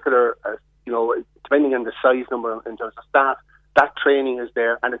particular, you know, depending on the size number in terms of staff, that training is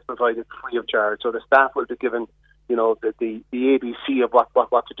there and it's provided free of charge. So the staff will be given, you know, the ABC of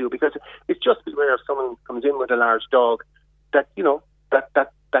what to do, because it's just where if someone comes in with a large dog, that, you know,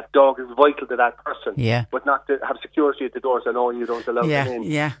 that dog is vital to that person. Yeah. But not to have security at the doors and you don't allow them in.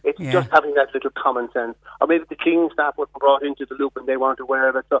 Yeah. It's just having that little common sense. Or maybe the cleaning staff wasn't brought into the loop and they weren't aware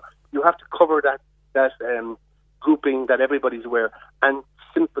of it. So you have to cover that grouping, that everybody's aware, and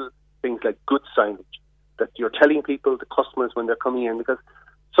simple things like good signage that you're telling people, the customers, when they're coming in, because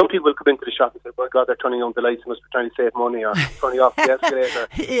some people come into the shop and say, "Oh God, they're turning on the lights, must be trying to save money," or turning off the escalator.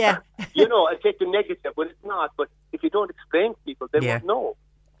 Yeah. You know, I take the negative, but it's not. But if you don't explain to people, they won't know.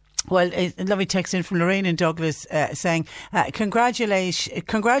 Well, a lovely text in from Lorraine in Douglas saying, congratulate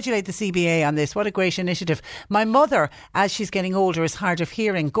the CBA on this. What a great initiative. My mother, as she's getting older, is hard of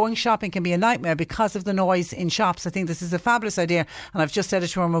hearing. Going shopping can be a nightmare because of the noise in shops. I think this is a fabulous idea, and I've just said it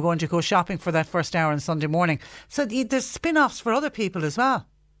to her, and we're going to go shopping for that first hour on Sunday morning. So there's spin-offs for other people as well.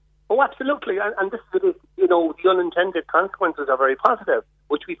 Oh, absolutely. And this is, you know, the unintended consequences are very positive,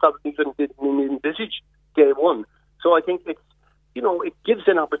 which we probably didn't envisage day one. So I think it's, you know, it gives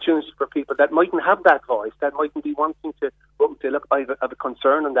an opportunity for people that mightn't have that voice, that mightn't be wanting to say, look, I have a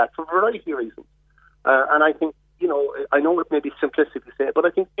concern on that for a variety of reasons. And I think, you know, I know it may be simplistic to say it, but I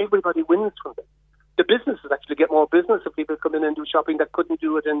think everybody wins from this. The businesses actually get more business if people come in and do shopping that couldn't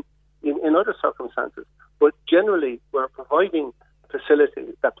do it in other circumstances. But generally, we're providing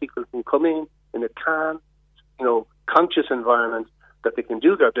facilities that people can come in a calm, you know, conscious environment, that they can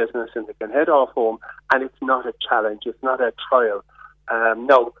do their business and they can head off home, and it's not a challenge, it's not a trial.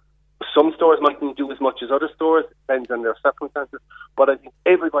 No, Some stores mightn't do as much as other stores. It depends on their circumstances. But I think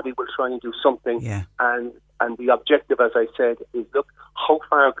everybody will try and do something. Yeah. And the objective, as I said, is look, how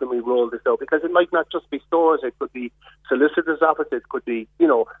far can we roll this out? Because it might not just be stores. It could be solicitors' offices. It could be,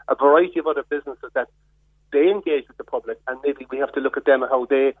 a variety of other businesses that they engage with the public, and maybe we have to look at them and how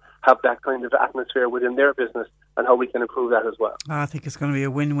they have that kind of atmosphere within their business and how we can improve that as well. I think it's going to be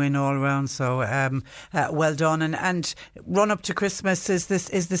a win-win all around. So well done. And run up to Christmas, is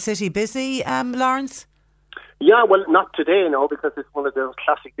the city busy, Lawrence? Yeah, well, not today, no, because it's one of those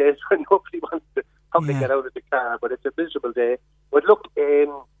classic days when nobody wants to probably get out of the car, but it's a miserable day. But look,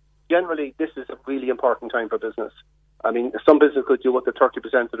 generally, this is a really important time for business. I mean, some business could do up to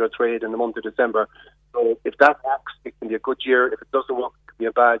 30% of their trade in the month of December. So if that works, it can be a good year. If it doesn't work, it can be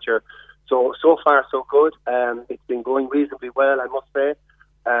a bad year. So far, so good. It's been going reasonably well, I must say.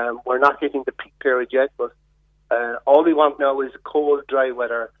 We're not hitting the peak period yet, but all we want now is cold, dry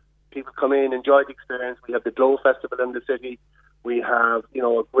weather. People come in, enjoy the experience. We have the Glow Festival in the city. We have,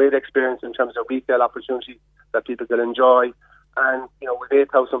 a great experience in terms of retail opportunities that people can enjoy. And, with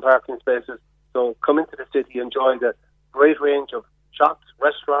 8,000 parking spaces. So come into the city, enjoy the great range of shops,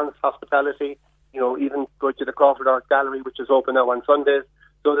 restaurants, hospitality, even go to the Crawford Art Gallery, which is open now on Sundays.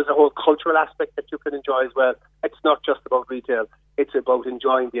 So there's a whole cultural aspect that you can enjoy as well. It's not just about retail. It's about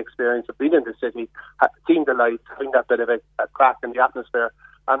enjoying the experience of being in the city, seeing the lights, having that bit of a crack in the atmosphere,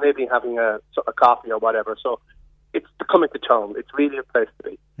 and maybe having a coffee or whatever. So it's coming to town. It's really a place to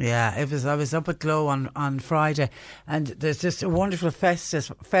be. Yeah, I was up at Glow on Friday, and there's just a wonderful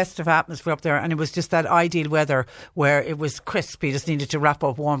festive atmosphere up there, and it was just that ideal weather where it was crisp. You just needed to wrap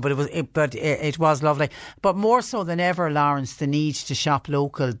up warm, but it was lovely. But more so than ever, Lawrence, the need to shop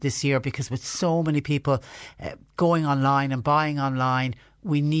local this year, because with so many people going online and buying online,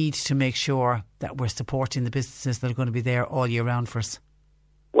 we need to make sure that we're supporting the businesses that are going to be there all year round for us.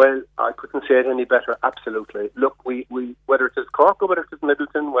 Well, I couldn't say it any better, absolutely. Look, we whether it is Cork or whether it is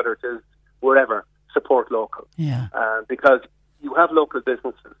Middleton, whether it is wherever, support local. Yeah. Because you have local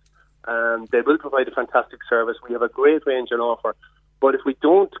businesses, they will provide a fantastic service. We have a great range on offer. But if we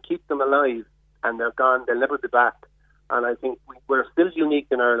don't keep them alive and they're gone, they'll never be back. And I think we're still unique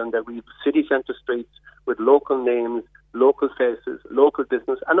in Ireland that we have city centre streets with local names, local faces, local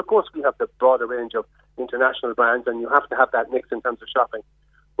business. And of course, we have the broader range of international brands, and you have to have that mix in terms of shopping.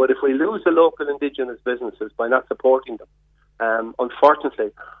 But if we lose the local indigenous businesses by not supporting them,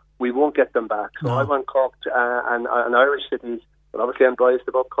 unfortunately, we won't get them back. So I want Cork and Irish cities, but obviously I'm biased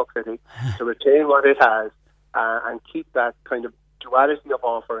about Cork City, to retain what it has and keep that kind of duality of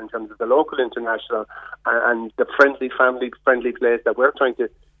offer in terms of the local, international, and the family-friendly place that we're trying to,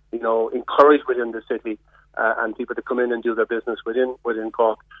 encourage within the city, and people to come in and do their business within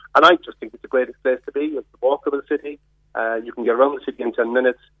Cork. And I just think it's a great place to be. It's a walkable city. You can get around the city in 10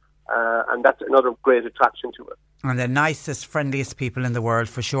 minutes, and that's another great attraction to it. And the nicest, friendliest people in the world,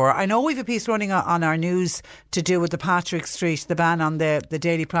 for sure. I know we've a piece running on our news to do with the Patrick Street, the ban on the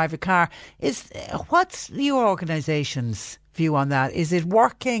daily private car. What's your organisation's view on that? Is it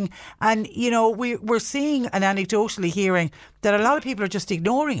working? And, we're seeing and anecdotally hearing that a lot of people are just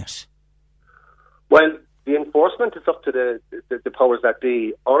ignoring it. Well, the enforcement is up to the powers that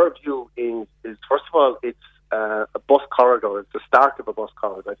be. Our view is first of all, it's a bus corridor. It's the start of a bus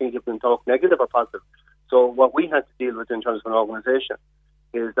corridor. I think you can talk negative or positive. So what we had to deal with in terms of an organisation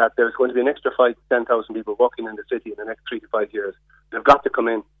is that there's going to be an extra 5,000 to 10,000 people walking in the city in the next 3 to 5 years. They've got to come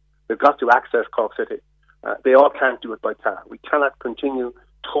in. They've got to access Cork City. They all can't do it by car. We cannot continue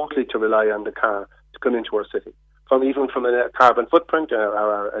totally to rely on the car to come into our city, even from a carbon footprint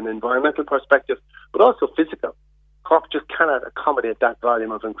or an environmental perspective, but also physical. Cork just cannot accommodate that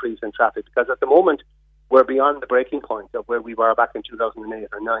volume of increase in traffic, because at the moment we're beyond the breaking point of where we were back in 2008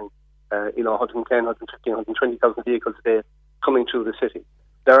 or 9. 110, 150, 120,000 vehicles a day coming through the city.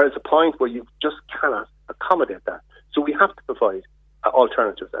 There is a point where you just cannot accommodate that. So we have to provide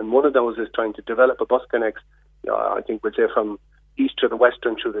alternatives, and one of those is trying to develop a bus connect. I think we'd say from east to the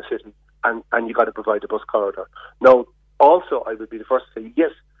western through the city, and you've got to provide a bus corridor. Now, also, I would be the first to say,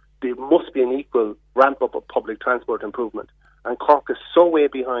 yes, there must be an equal ramp-up of public transport improvement, and Cork is so way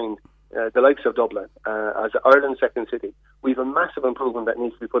behind the likes of Dublin as Ireland's second city. We have a massive improvement that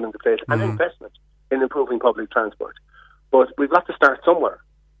needs to be put into place, and investment in improving public transport. But we've got to start somewhere,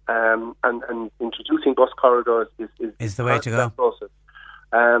 and introducing bus corridors is the way to go. Process.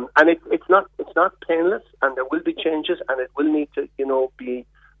 And it's not painless, and there will be changes, and it will need to be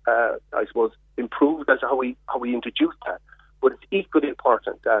I suppose improved as how we introduce that. But it's equally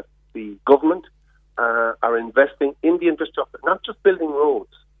important that the government are investing in the infrastructure, not just building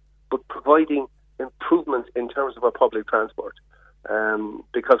roads, but providing improvements in terms of our public transport.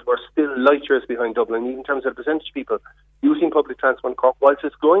 because we're still light years behind Dublin, even in terms of percentage of people using public transport in Cork. Whilst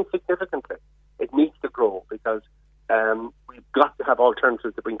it's growing significantly, it needs to grow because we've got to have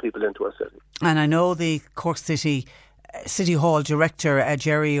alternatives to bring people into our city. And I know the Cork City Hall Director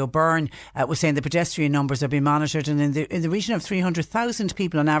Jerry O'Byrne was saying the pedestrian numbers are being monitored, and in the region of 300,000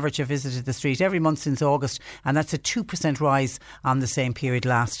 people on average have visited the street every month since August, and that's a 2% rise on the same period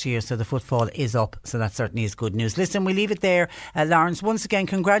last year. So the footfall is up, so that certainly is good news. Listen, we leave it there. Lawrence, once again,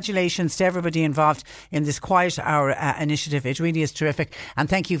 congratulations to everybody involved in this Quiet Hour initiative. It really is terrific, and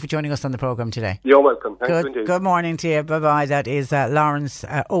thank you for joining us on the programme today. You're welcome. Thank you indeed. Good morning to you. Bye-bye. That is Lawrence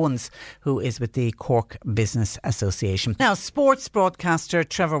Owens, who is with the Cork Business Association. Now, sports broadcaster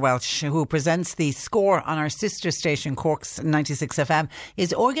Trevor Welch, who presents The Score on our sister station Cork's 96 FM,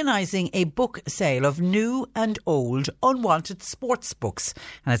 is organising a book sale of new and old unwanted sports books,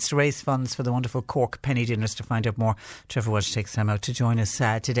 and it's to raise funds for the wonderful Cork Penny Dinners. To find out more, Trevor Welch takes time out to join us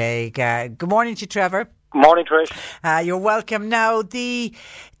today. Good morning to you, Trevor. Morning, Trish. You're welcome. Now, the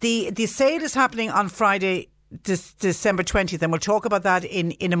sale is happening on Friday, December 20th, and we'll talk about that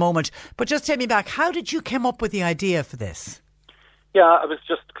in a moment. But just tell me back, how did you come up with the idea for this? Yeah, I was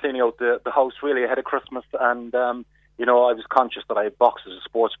just cleaning out the house really ahead of Christmas, and I was conscious that I had boxes of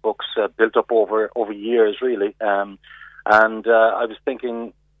sports books built up over years really, and I was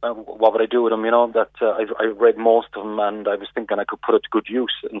thinking, what would I do with them? I read most of them, and I was thinking I could put it to good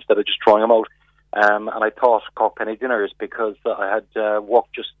use instead of just throwing them out. And I thought Cork Penny Dinners, because I had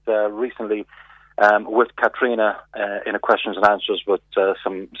worked just recently with Katrina in a questions and answers with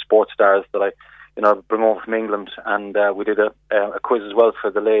some sports stars that I bring over from England, and we did a quiz as well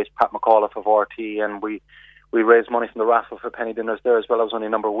for the late Pat McAuliffe of RT, and we raised money from the raffle for Penny Dinners there as well. That was only a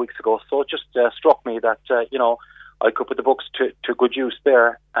number of weeks ago, so it just struck me that I could put the books to good use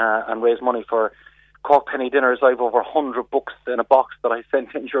there and raise money for Cork Penny Dinners. I have over 100 books in a box that I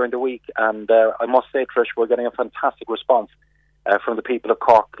sent in during the week, and I must say, Trish, we're getting a fantastic response from the people of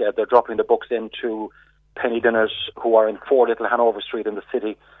Cork. They're dropping the books into Penny Dinners, who are in 4 Little Hanover Street in the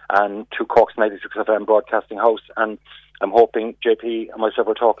city, and to Cork's 96 FM Broadcasting House. And I'm hoping, JP and myself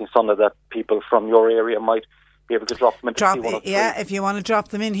were talking Sunday, that people from your area might be able to drop them into C103. Yeah, if you want to drop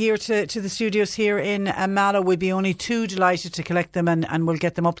them in here to the studios here in Mallow, we'd be only too delighted to collect them, and we'll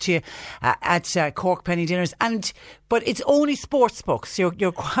get them up to you at Cork Penny Dinners. But it's only sports books.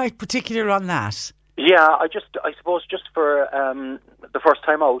 You're quite particular on that. Yeah, I suppose just for the first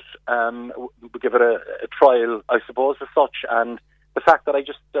time out, we give it a trial, I suppose, as such, and the fact that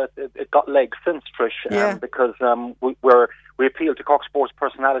it got legs since, Trish, because we appeal to Cork sports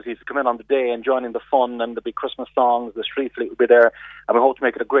personalities to come in on the day and join in the fun, and there'll be Christmas songs, the street fleet will be there, and we hope to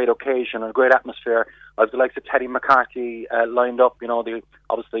make it a great occasion and a great atmosphere. I have the likes of Teddy McCarthy lined up, the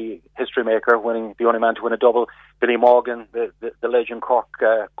obviously history maker, winning the only man to win a double. Billy Morgan, the legend Cork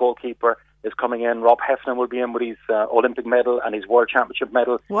goalkeeper, is coming in. Rob Heffernan will be in with his Olympic medal and his World Championship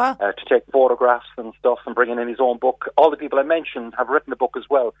medal to take photographs and stuff, and bringing in his own book. All the people I mentioned have written the book as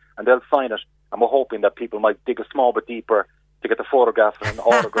well, and they'll sign it. And we're hoping that people might dig a small bit deeper to get the photograph and an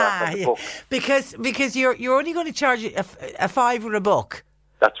autograph on the book. Because you're only going to charge a £5 a book.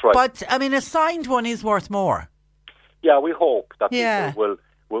 That's right. But I mean, a signed one is worth more. Yeah, we hope that people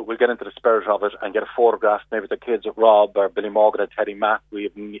will get into the spirit of it and get a photograph, maybe the kids of Rob or Billy Morgan and Teddy Mack. We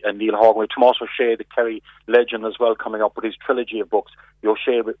have Neil Hogan. We have Tomas O'Shea, the Kerry legend, as well, coming up with his trilogy of books. The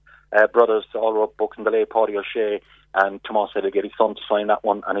O'Shea brothers all wrote books, and the late Paddy O'Shea, and Tomas said he'll get his son to sign that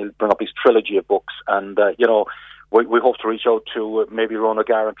one, and he'll bring up his trilogy of books. And we hope to reach out to maybe Ron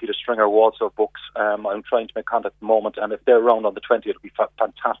O'Gara and Peter Stringer, who also have books. I'm trying to make contact at the moment, and if they're around on the 20th, it'll be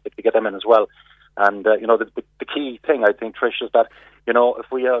fantastic to get them in as well. And the key thing, I think, Trish, is that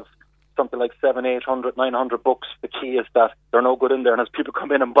if we have something like 700, 800, 900 books, the key is that they're no good in there, and as people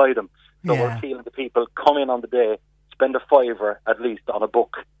come in and buy them, so we're appealing to people, come in on the day, spend a £5 at least on a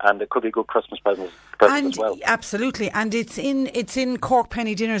book, and it could be a good Christmas present as well. Absolutely, and it's in Cork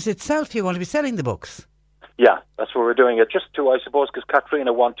Penny Dinners itself. You want to be selling the books? Yeah, that's what we're doing it. Just to, I suppose, because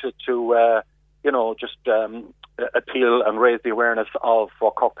Katrina wanted to, appeal and raise the awareness of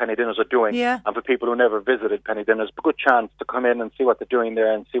what Cork Penny Dinners are doing. Yeah. And for people who never visited Penny Dinners, it's a good chance to come in and see what they're doing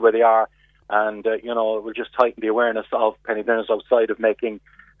there and see where they are. And, we'll just heighten the awareness of Penny Dinners outside of making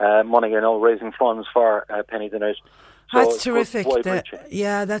money, raising funds for Penny Dinners. So that's terrific.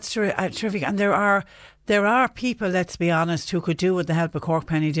 That's terrific. And there are people, let's be honest, who could do with the help of Cork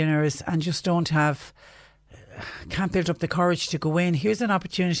Penny Dinners and just can't build up the courage to go in. Here's an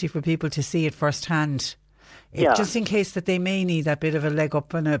opportunity for people to see it firsthand. Just in case that they may need that bit of a leg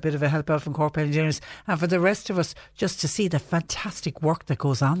up and a bit of a help out from Cork Penny Dinners, and for the rest of us just to see the fantastic work that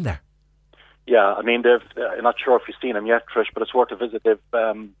goes on there. Yeah, I mean, I'm not sure if you've seen them yet, Trish, but it's worth a visit. They've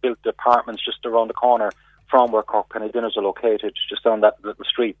built apartments just around the corner from where Cork Penny Dinners are located, just down that little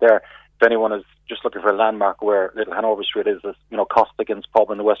street there. If anyone is just looking for a landmark where Little Hanover Street is, Costigan's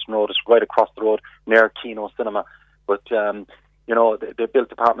pub on the Western Road is right across the road near Kino Cinema. But, they built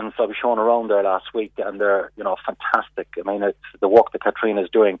apartments. I was shown around there last week, and they're, fantastic. I mean, it's the work that Katrina is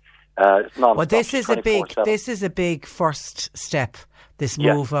doing. It's non-stop. Well, this is a big first step. This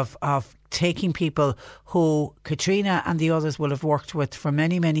move of taking people who Katrina and the others will have worked with for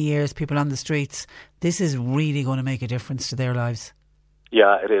many, many years, people on the streets. This is really going to make a difference to their lives.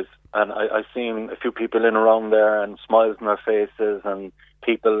 Yeah, it is. And I've seen a few people in around there and smiles on their faces, and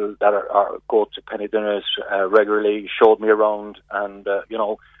people that go to Penny Dinners regularly showed me around, and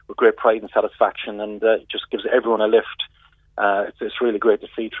with great pride and satisfaction, and it just gives everyone a lift. It's really great to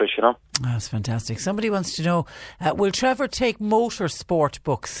see, Trish, That's fantastic. Somebody wants to know, will Trevor take motorsport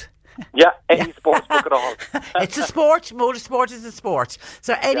books? Yeah, any sports book at all. It's a sport. Motorsport is a sport.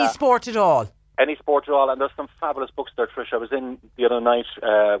 So any sport at all. Any sport at all, and there's some fabulous books there, Trish. I was in the other night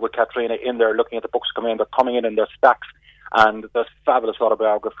with Katrina in there looking at the books coming in. They're coming in their stacks, and there's fabulous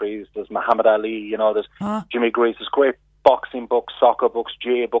autobiographies. There's Muhammad Ali, there's Jimmy Greaves. There's great boxing books, soccer books,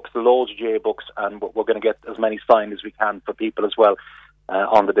 GA books, loads of GA books, and we're going to get as many signed as we can for people as well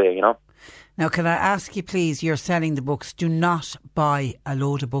on the day, Now, can I ask you, please, you're selling the books. Do not buy a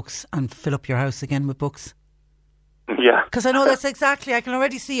load of books and fill up your house again with books. Yeah. Because I know that's exactly, I can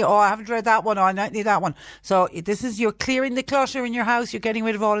already see, I haven't read that one, I don't need that one. So you're clearing the clutter in your house, you're getting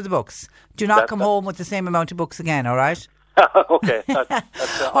rid of all of the books. Do not come home with the same amount of books again, all right? Okay. I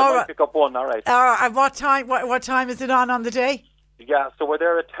might pick up one, all right. And what time is it on the day? Yeah, so we're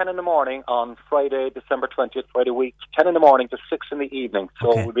there at 10 in the morning on Friday, December 20th, Friday week, 10 in the morning to 6 in the evening.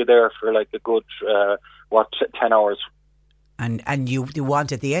 So we'll be there for like a good, 10 hours. And you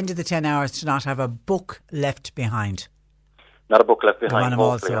want at the end of the 10 hours to not have a book left behind. Not a book left behind.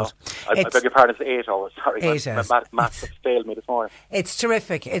 I beg your pardon, it's 8 hours. Sorry, 8 hours. Maths failed me this morning. It's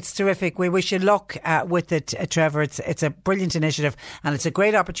terrific. It's terrific. We wish you luck with it, Trevor. It's a brilliant initiative, and it's a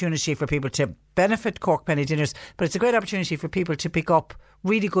great opportunity for people to benefit Cork Penny Dinners, but it's a great opportunity for people to pick up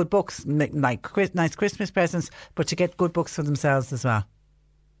really good books, like nice Christmas presents, but to get good books for themselves as well.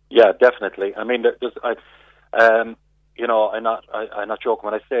 Yeah, definitely. I mean, I'm not joking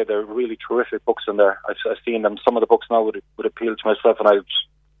when I say they're really terrific books in there. I've seen them. Some of the books now would appeal to myself, and I'd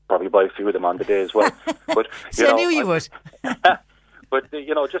probably buy a few of them on the day as well. But I knew you would. But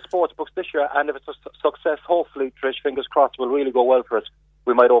just sports books this year, and if it's a success, hopefully, Trish, fingers crossed, will really go well for us.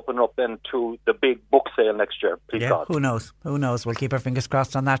 We might open up then to the big book sale next year. Please God. Who knows? We'll keep our fingers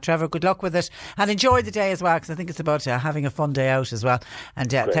crossed on that. Trevor, good luck with it, and enjoy the day as well, because I think it's about having a fun day out as well. And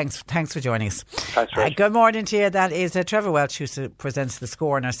thanks for joining us. Thanks, Trish. Good morning to you. That is Trevor Welch, who presents The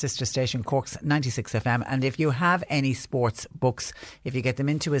Score on our sister station, Cork's 96 FM. And if you have any sports books, if you get them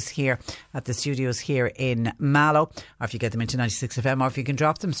into us here at the studios here in Mallow, or if you get them into 96 FM, or if you can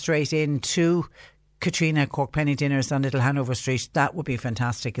drop them straight into Katrina, Cork Penny Dinners on Little Hanover Street, that would be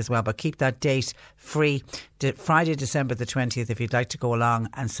fantastic as well. But keep that date free, Friday, December the 20th, if you'd like to go along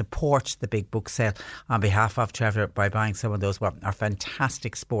and support the big book sale on behalf of Trevor by buying some of those are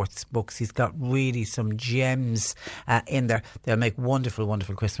fantastic sports books. He's got really some gems in there. They'll make wonderful,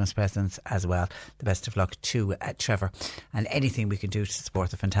 wonderful Christmas presents as well. The best of luck to Trevor, and anything we can do to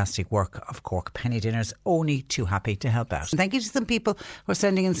support the fantastic work of Cork Penny Dinners, only too happy to help out. And thank you to some people who are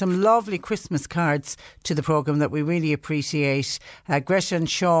sending in some lovely Christmas cards to the programme that we really appreciate. Gresham and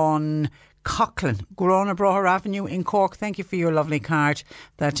Sean Coughlin, Grona Broher Avenue in Cork. Thank you for your lovely card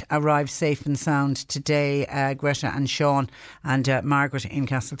that arrived safe and sound today, Greta and Sean. And Margaret in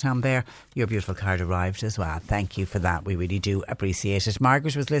Castletownbere, your beautiful card arrived as well. Thank you for that. We really do appreciate it.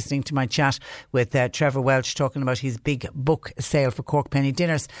 Margaret was listening to my chat with Trevor Welch talking about his big book sale for Cork Penny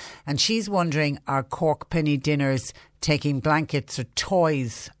Dinners, and she's wondering, are Cork Penny Dinners taking blankets or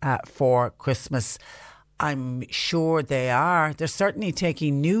toys for Christmas? I'm sure they are. They're certainly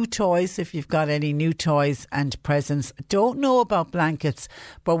taking new toys, if you've got any new toys and presents. Don't know about blankets,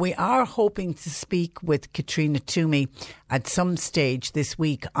 but we are hoping to speak with Katrina Toomey at some stage this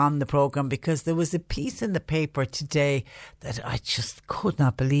week on the programme, because there was a piece in the paper today that I just could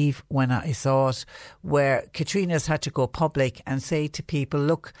not believe when I saw it, where Katrina's had to go public and say to people,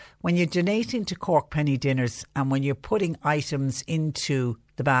 look, when you're donating to Cork Penny Dinners and when you're putting items into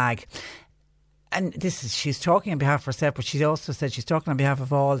the bag, and she's talking on behalf of herself, but she also said she's talking on behalf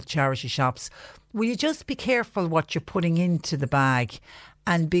of all charity shops. Will you just be careful what you're putting into the bag,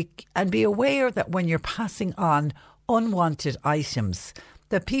 and be aware that when you're passing on unwanted items,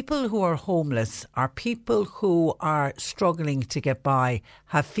 that people who are homeless or people who are struggling to get by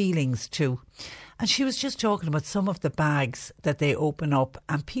have feelings too. And she was just talking about some of the bags that they open up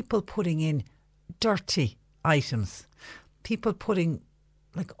and people putting in dirty items. People putting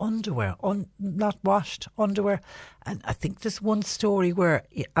like underwear, not washed underwear. And I think there's one story where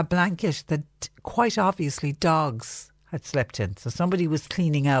a blanket that quite obviously dogs had slept in. So somebody was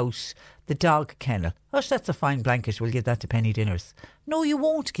cleaning out the dog kennel. Gosh, that's a fine blanket. We'll give that to Penny Dinners. No, you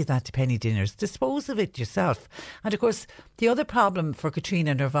won't give that to Penny Dinners. Dispose of it yourself. And of course, the other problem for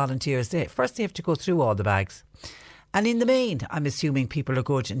Katrina and her volunteers, first they have to go through all the bags. And in the main, I'm assuming people are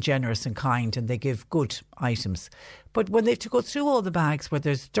good and generous and kind and they give good items. But when they have to go through all the bags where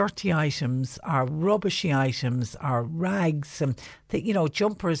there's dirty items or rubbishy items or rags and,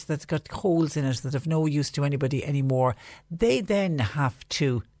 jumpers that's got holes in it that have no use to anybody anymore, they then have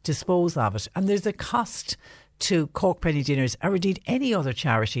to dispose of it. And there's a cost to Cork Penny Dinners, or indeed any other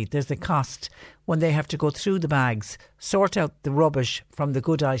charity. There's a cost when they have to go through the bags, sort out the rubbish from the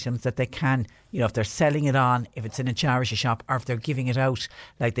good items that they can, if they're selling it on, if it's in a charity shop, or if they're giving it out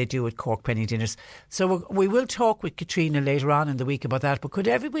like they do at Cork Penny Dinners. So we will talk with Katrina later on in the week about that, but could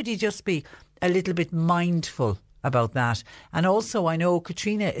everybody just be a little bit mindful about that? And also, I know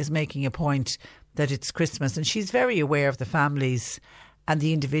Katrina is making a point that it's Christmas and she's very aware of the families and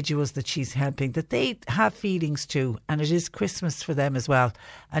the individuals that she's helping, that they have feelings too, and it is Christmas for them as well.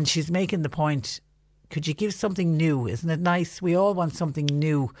 And she's making the point, could you give something new? Isn't it nice? We all want something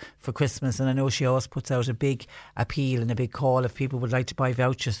new for Christmas, and I know she always puts out a big appeal and a big call if people would like to buy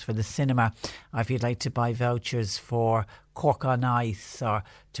vouchers for the cinema, or if you'd like to buy vouchers for Cork on Ice or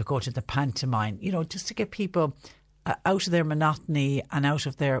to go to the pantomime, just to get people out of their monotony and out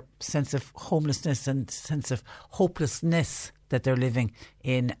of their sense of homelessness and sense of hopelessness that they're living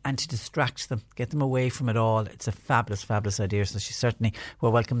in, and to distract them, get them away from it all. It's a fabulous, fabulous idea. So she certainly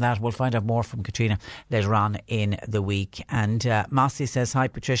will welcome that. We'll find out more from Katrina later on in the week. And Mossy says, hi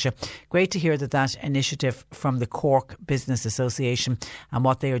Patricia, great to hear that initiative from the Cork Business Association and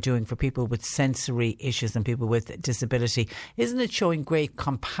what they are doing for people with sensory issues and people with disability. Isn't it showing great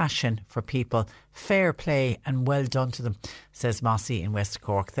compassion for people? Fair play and well done to them, says Mossy in West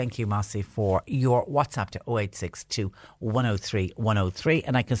Cork. Thank you, Mossy, for your WhatsApp to 0862 103 103.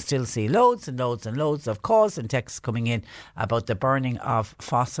 And I can still see loads and loads and loads of calls and texts coming in about the burning of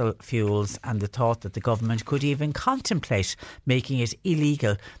fossil fuels and the thought that the government could even contemplate making it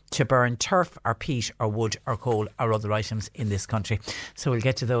illegal to burn turf or peat or wood or coal or other items in this country. So we'll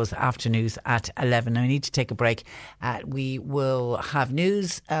get to those after news at 11. Now we need to take a break. We will have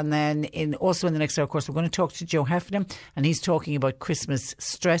news, and then also in the next hour, of course, we're going to talk to Joe Heffernan, and he's talking about Christmas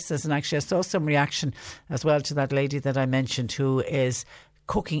stresses. And actually I saw some reaction as well to that lady that I mentioned who is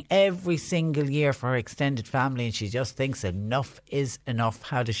cooking every single year for her extended family, and she just thinks enough is enough.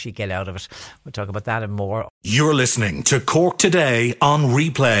 How does she get out of it? We'll talk about that and more. You're listening to Cork Today on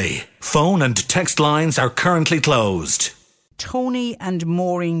replay. Phone and text lines are currently closed. Tony and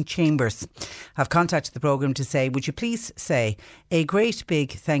Maureen Chambers have contacted the programme to say, would you please say a great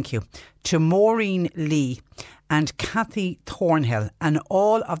big thank you to Maureen Lee and Kathy Thornhill and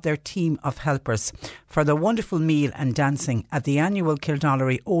all of their team of helpers for the wonderful meal and dancing at the annual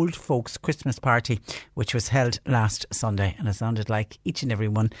Kildallery Old Folks Christmas Party, which was held last Sunday. And it sounded like each and every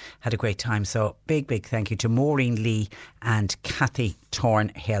one had a great time. So big thank you to Maureen Lee and Kathy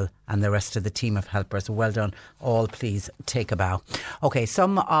Thornhill and the rest of the team of helpers. Well done. All please take a bow. Okay,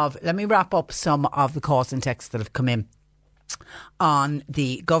 let me wrap up some of the calls and texts that have come in on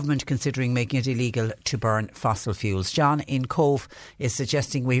the government considering making it illegal to burn fossil fuels. John in Cove is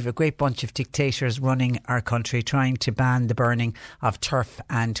suggesting we have a great bunch of dictators running our country trying to ban the burning of turf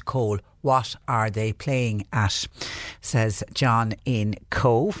and coal. What are they playing at? Says John in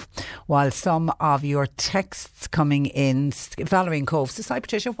Cove. While some of your texts coming in, Valerie in Cove says, hi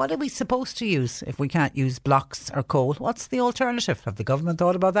Patricia, what are we supposed to use if we can't use blocks or coal? What's the alternative? Have the government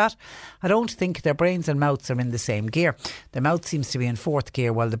thought about that? I don't think their brains and mouths are in the same gear. The mouth seems to be in fourth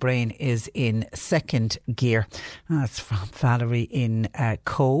gear while the brain is in second gear. That's from Valerie in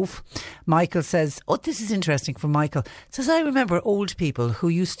Cove. Michael says, this is interesting from Michael. Says, I remember old people who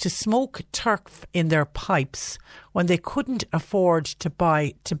used to smoke turf in their pipes when they couldn't afford to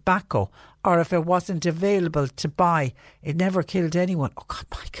buy tobacco, or if it wasn't available to buy, it never killed anyone. Oh God,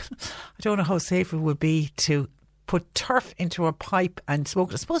 Michael, I don't know how safe it would be to put turf into a pipe and smoke.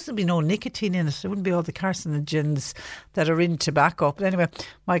 There's supposed to be no nicotine in it. There wouldn't be all the carcinogens that are in tobacco. But anyway,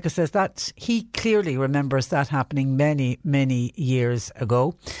 Michael says that he clearly remembers that happening many, many years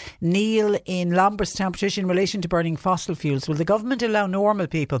ago. Neil in Lomberstown, Patricia, in relation to burning fossil fuels, will the government allow normal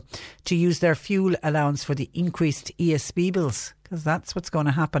people to use their fuel allowance for the increased ESB bills? because that's what's going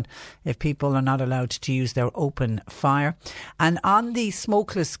to happen if people are not allowed to use their open fire. And on the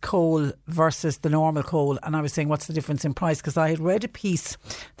smokeless coal versus the normal coal, and I was saying what's the difference in price, because I had read a piece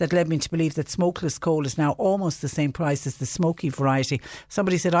that led me to believe that smokeless coal is now almost the same price as the smoky variety.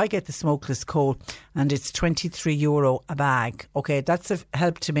 Somebody said, I get the smokeless coal and it's €23 a bag. Okay, that's a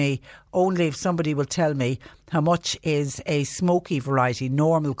help to me only if somebody will tell me how much is a smoky variety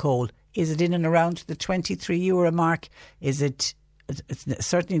normal coal. Is it in and around the €23 mark? Is it, it's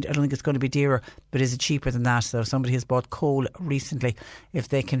certainly, I don't think it's going to be dearer, but is it cheaper than that? So if somebody has bought coal recently, if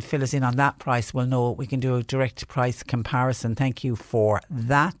they can fill us in on that price, we'll know. We can do a direct price comparison. Thank you for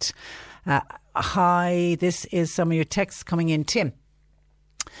that. Hi, this is some of your texts coming in. Tim,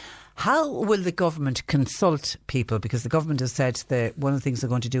 how will the government consult people? Because the government has said that one of the things they're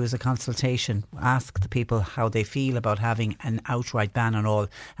going to do is a consultation, ask the people how they feel about having an outright ban on all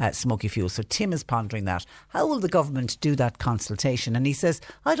smoky fuel. So Tim is pondering that. How will the government do that consultation? And he says,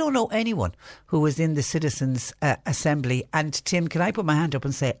 I don't know anyone who was in the Citizens' Assembly. And Tim, can I put my hand up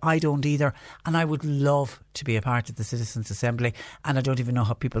and say, I don't either. And I would love to be a part of the Citizens' Assembly. And I don't even know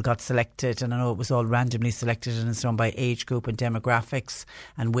how people got selected. And I know it was all randomly selected and it's done by age group and demographics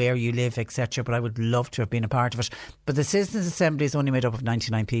and where you live, etc. But I would love to have been a part of it. But the Citizens' Assembly is only made up of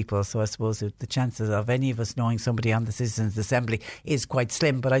 99 people, so I suppose the chances of any of us knowing somebody on the Citizens' Assembly is quite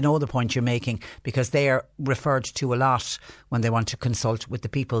slim. But I know the point you're making, because they are referred to a lot when they want to consult with the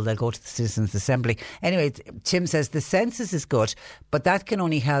people. They'll go to the Citizens' Assembly. Anyway, Tim says the census is good, but that can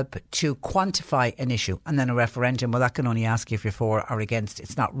only help to quantify an issue. And then a referendum, well, that can only ask you if you're for or against.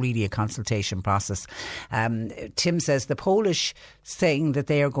 It's not really a consultation process. Tim says the Polish saying that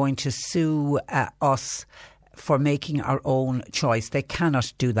they are going to sue us for making our own choice. They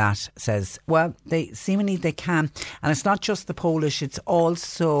cannot do that, says. Well, they can. And it's not just the Polish, it's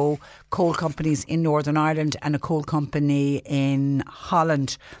also coal companies in Northern Ireland and a coal company in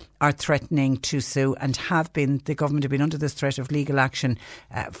Holland are threatening to sue and have been. The government have been under this threat of legal action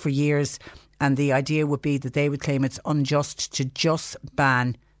for years. And the idea would be that they would claim it's unjust to just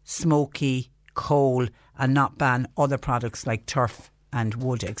ban smoky coal and not ban other products like turf and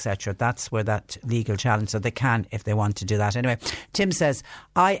wood, etc. That's where that legal challenge. So they can if they want to do that. Anyway, Tim says,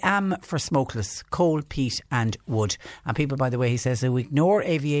 I am for smokeless coal, peat and wood. And people, by the way, he says, who ignore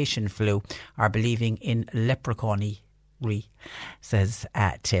aviation flu are believing in leprechaun-y, says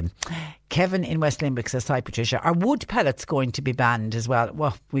Tim. Kevin in West Limerick says, hi Patricia, are wood pellets going to be banned as well?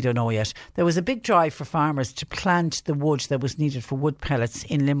 Well, we don't know yet. There was a big drive for farmers to plant the wood that was needed for wood pellets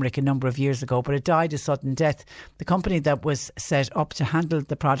in Limerick a number of years ago, but it died a sudden death. The company that was set up to handle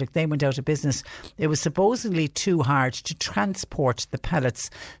the project, they went out of business. It was supposedly too hard to transport the pellets.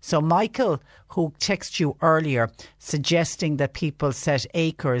 So Michael, who texted you earlier, suggesting that people set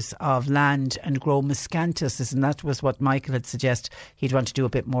acres of land and grow miscanthus, and that was what Michael had suggested. He'd want to do a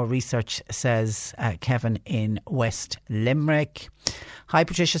bit more research, says Kevin in West Limerick. Hi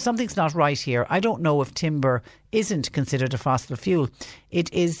Patricia, something's not right here. I don't know if timber isn't considered a fossil fuel.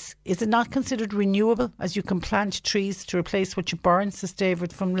 Is it not considered renewable, as you can plant trees to replace what you burn, says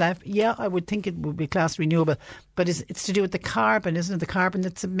David from Lev? Yeah, I would think it would be classed renewable, but it's to do with the carbon, isn't it? The carbon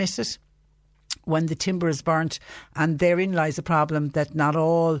that's emitted when the timber is burnt, and therein lies a problem that not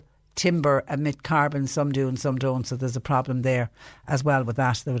all timber emit carbon, some do and some don't, so there's a problem there as well with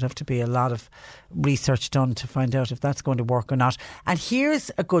that. There would have to be a lot of research done to find out if that's going to work or not. And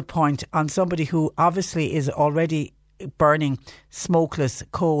here's a good point on somebody who obviously is already burning smokeless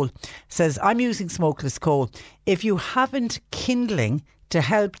coal. Says, I'm using smokeless coal. If you haven't kindling to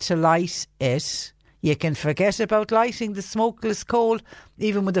help to light it, you can forget about lighting the smokeless coal.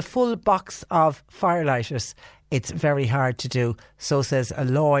 Even with a full box of firelighters, it's very hard to do. So says a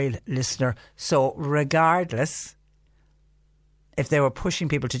loyal listener. So regardless, if they were pushing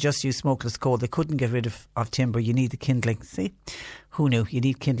people to just use smokeless coal, they couldn't get rid of timber. You need the kindling. See? Who knew? You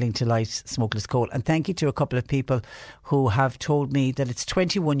need kindling to light smokeless coal. And thank you to a couple of people who have told me that it's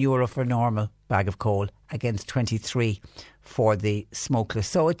 €21 for a normal bag of coal against 23 for the smokeless.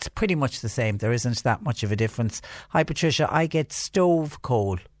 So it's pretty much the same. There isn't that much of a difference. Hi Patricia, I get stove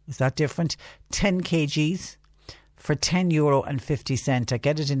coal. Is that different? 10 kgs for €10.50. I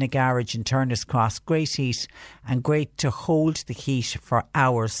get it in a garage in Turner's Cross. Great heat and great to hold the heat for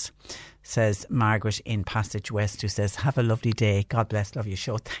hours, says Margaret in Passage West, who says, have a lovely day. God bless, love your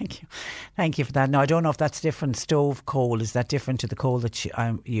show. Thank you. Thank you for that. Now, I don't know if that's different. Stove coal, is that different to the coal that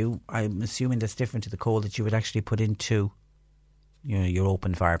I'm assuming that's different to the coal that you would actually put into your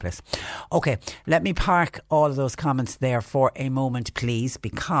open fireplace. Okay, let me park all of those comments there for a moment, please,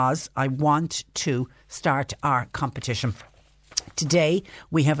 because I want to start our competition. Today,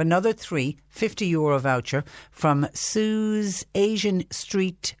 we have another €50 voucher from Sue's Asian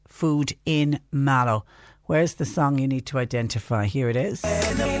Street Food in Mallow. Where's the song you need to identify? Here it is.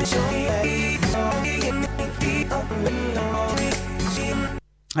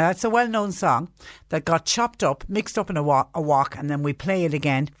 It's a well-known song that got chopped up, mixed up in a wok, and then we play it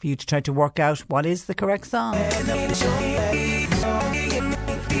again for you to try to work out what is the correct song.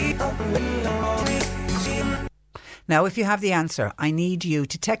 Now, if you have the answer, I need you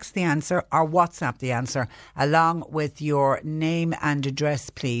to text the answer or WhatsApp the answer along with your name and address,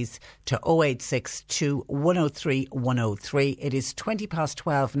 please, to 0862 103 103. It is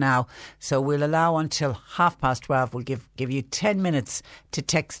 12 now, so we'll allow until 12:30. We'll give you 10 minutes to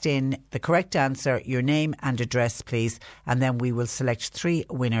text in the correct answer, your name and address, please, and then we will select 3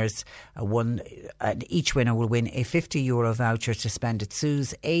 winners. Each winner will win a €50 voucher to spend at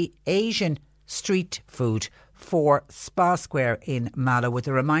Sue's Asian Street Food for Spa Square in Mallow, with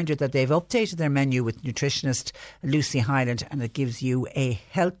a reminder that they've updated their menu with nutritionist Lucy Hyland, and it gives you a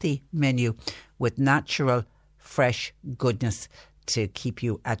healthy menu with natural, fresh goodness to keep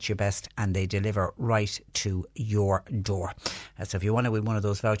you at your best, and they deliver right to your door. So if you want to win one of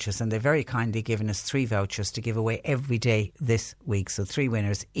those vouchers, and they've very kindly given us 3 vouchers to give away every day this week, so 3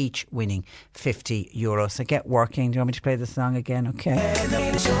 winners, each winning €50. So get working. Do you want me to play the song again? Okay.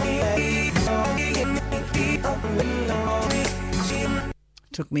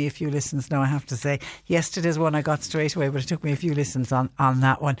 Took me a few listens now, I have to say. Yesterday's one I got straight away, but it took me a few listens on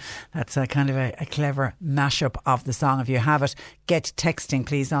that one. That's a kind of a clever mashup of the song. If you have it, get texting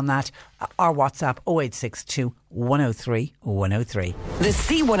please on that. Our WhatsApp 0862 103 103. The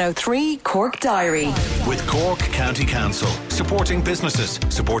C103 Cork Diary. With Cork County Council, supporting businesses,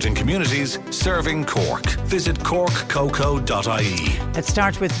 supporting communities, serving Cork. Visit corkcoco.ie. Let's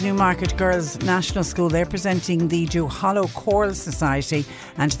start with Newmarket Girls National School. They're presenting the Duhallow Choral Society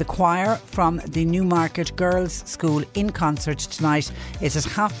and the choir from the Newmarket Girls School in concert tonight. It's at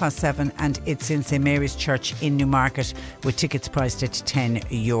 £7:30 and it's in St Mary's Church in Newmarket, with tickets priced at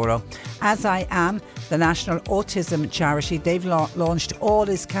 €10. As I Am, the National Autism Charity, they've launched All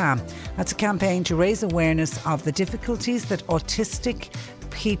Is Calm. That's a campaign to raise awareness of the difficulties that autistic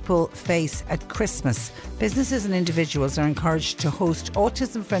people face at Christmas. Businesses and individuals are encouraged to host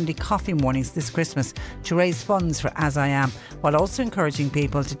autism-friendly coffee mornings this Christmas to raise funds for As I Am, while also encouraging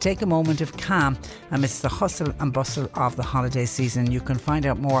people to take a moment of calm amidst the hustle and bustle of the holiday season. You can find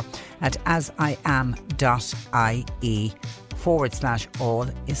out more at asiam.ie/all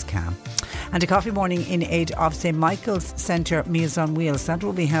is calm. And a coffee morning in aid of St Michael's Centre Meals on Wheels. That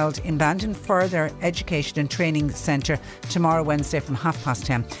will be held in Bandon Further Education and Training Centre tomorrow, Wednesday, from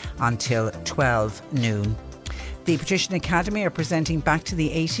 10:30 until 12 noon. The Patrician Academy are presenting Back to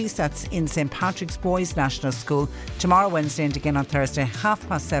the 80s. That's in St Patrick's Boys National School tomorrow, Wednesday, and again on Thursday,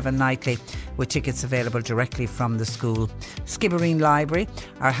 7:30 nightly, with tickets available directly from the school. Skibbereen Library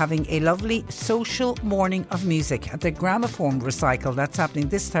are having a lovely social morning of music at the Gramophone Recycle. That's happening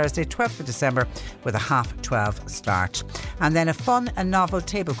this Thursday, 12th of December, with a 12:30 start. And then a fun and novel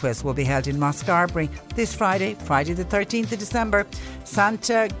table quiz will be held in Moscarbury this Friday the 13th of December.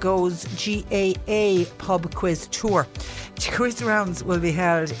 Santa Goes GAA pub quiz tour. Quiz rounds will be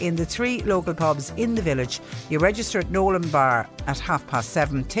held in the 3 local pubs in the village. You register at Nolan Bar at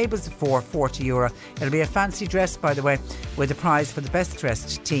 7:30. Tables at €4.40. It'll be a fancy dress, by the way, with a prize for the best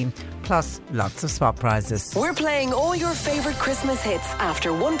dressed team, plus lots of spot prizes. We're playing all your favourite Christmas hits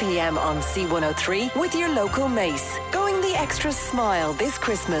after 1pm on C103 with your local Mace. Going the extra smile this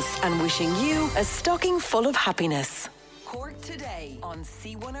Christmas and wishing you a stocking full of happiness. Cork Today on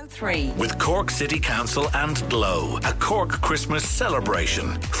C103. With Cork City Council and Glow, a Cork Christmas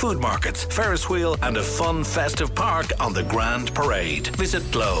celebration. Food markets, Ferris wheel and a fun festive park on the Grand Parade. Visit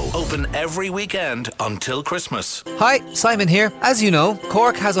Glow, open every weekend until Christmas. Hi, Simon here. As you know,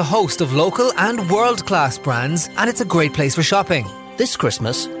 Cork has a host of local and world-class brands, and it's a great place for shopping. This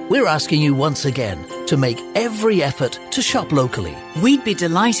Christmas, we're asking you once again to make every effort to shop locally. We'd be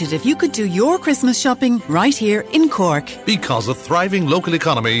delighted if you could do your Christmas shopping right here in Cork. Because a thriving local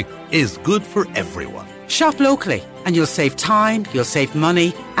economy is good for everyone. Shop locally and you'll save time, you'll save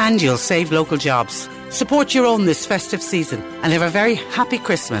money and you'll save local jobs. Support your own this festive season and have a very happy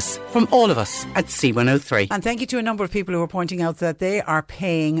Christmas from all of us at C103. And thank you to a number of people who are pointing out that they are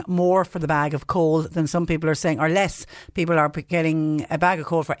paying more for the bag of coal than some people are saying, or less. People are getting a bag of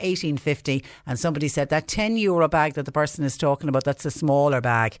coal for $18.50, and somebody said that €10 bag that the person is talking about, that's a smaller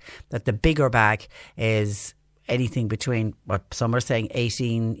bag, that the bigger bag is anything between, what some are saying,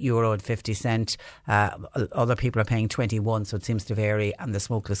 €18.50. Other people are paying 21, so it seems to vary. And the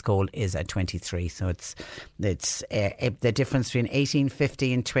smokeless coal is at 23. So it's the difference between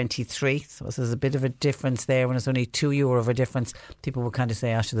 18.50 and 23. So there's a bit of a difference there. When it's only €2 of a difference, people will kind of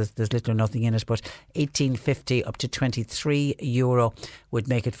say, actually, there's little or nothing in it. But 18.50 up to €23 would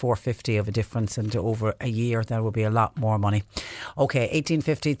make it €4.50 of a difference, and over a year that would be a lot more money. Okay,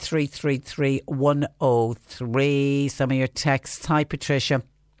 1850 333 103. Some of your texts. Hi Patricia.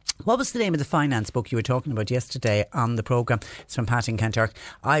 What was the name of the finance book you were talking about yesterday on the programme? It's from Pat in Kanturk.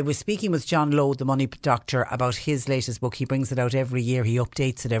 I was speaking with John Lowe, the money doctor, about his latest book. He brings it out every year. He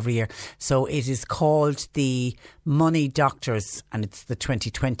updates it every year. So it is called The Money Doctors, and it's the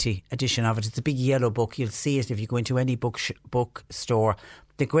 2020 edition of it. It's a big yellow book. You'll see it if you go into any bookstore.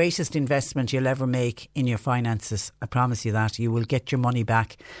 The greatest investment you'll ever make in your finances. I promise you that. You will get your money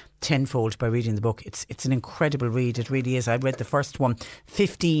back tenfold by reading the book. It's an incredible read. It really is. I read the first one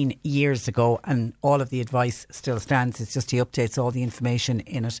 15 years ago, and all of the advice still stands. It's just he updates all the information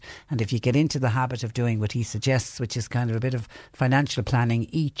in it. And if you get into the habit of doing what he suggests, which is kind of a bit of financial planning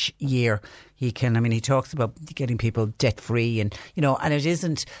each year, he talks about getting people debt free, and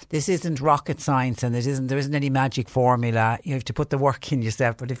this isn't rocket science, and there isn't any magic formula. You have to put the work in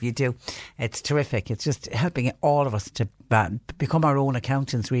yourself, but if you do, it's terrific. It's just helping all of us to become our own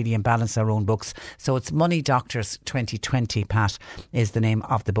accountants, really, and balance our own books. So it's Money Doctors 2020, Pat, is the name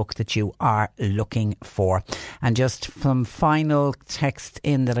of the book that you are looking for. And just some final text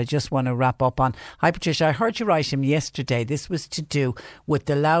in that I just want to wrap up on. Hi Patricia, I heard you write him yesterday. This was to do with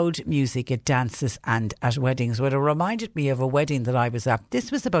the loud music at dances and at weddings. Well, it reminded me of a wedding that I was at.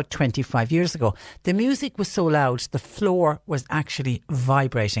 This was about 25 years ago. The music was so loud, the floor was actually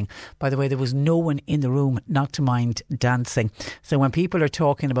vibrating. By the way, there was no one in the room not to mind dancing. So when people are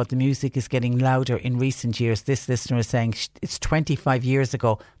talking about the music is getting louder in recent years, this listener is saying it's 25 years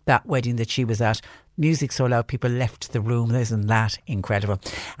ago, that wedding that she was at. Music so loud, people left the room. Isn't that incredible?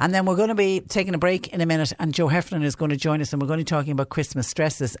 And then we're going to be taking a break in a minute, and Joe Heffernan is going to join us, and we're going to be talking about Christmas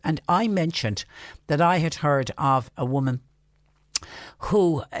stresses. And I mentioned that I had heard of a woman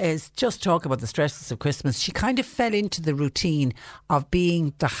who is just talking about the stresses of Christmas. She kind of fell into the routine of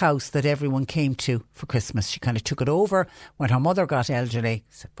being the house that everyone came to for Christmas. She kind of took it over when her mother got elderly,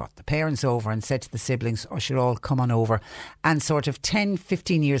 brought the parents over and said to the siblings, "Oh, should all come on over." And sort of 10,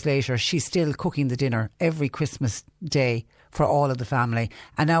 15 years later, she's still cooking the dinner every Christmas day for all of the family.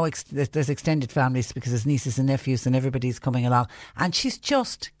 And now there's extended families because there's nieces and nephews and everybody's coming along. And she's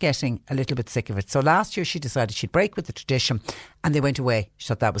just getting a little bit sick of it. So last year she decided she'd break with the tradition, and they went away. She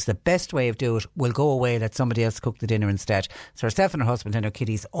thought that was the best way of doing it. We'll go away, let somebody else cook the dinner instead. So herself and her husband and her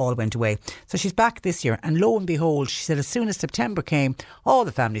kiddies all went away. So she's back this year, and lo and behold, she said as soon as September came, all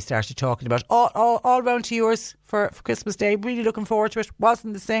the family started talking about, all round to yours for Christmas Day. Really looking forward to it.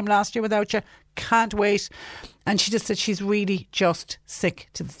 Wasn't the same last year without you. Can't wait. And she just said she's really just sick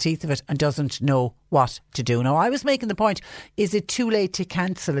to the teeth of it and doesn't know what to do. Now, I was making the point, is it too late to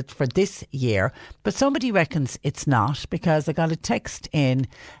cancel it for this year? But somebody reckons it's not, because I got a text in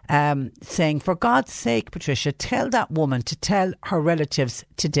saying, for God's sake, Patricia, tell that woman to tell her relatives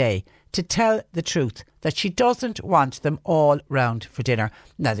today to tell the truth, that she doesn't want them all round for dinner.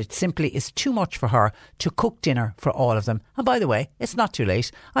 Now, it simply is too much for her to cook dinner for all of them. And by the way, it's not too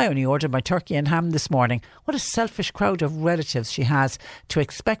late. I only ordered my turkey and ham this morning. What a selfish crowd of relatives she has to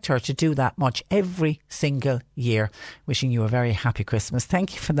expect her to do that much every single year. Wishing you a very happy Christmas.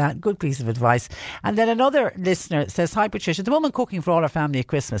 Thank you for that. Good piece of advice. And then another listener says, "Hi Patricia, the woman cooking for all her family at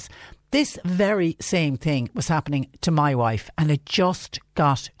Christmas. This very same thing was happening to my wife, and it just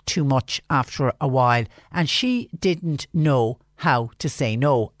got too much after a while, and she didn't know how to say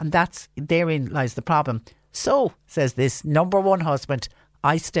no, and therein lies the problem. So," says this number one husband,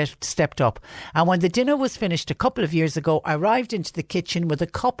 "I stepped up, and when the dinner was finished a couple of years ago, I arrived into the kitchen with a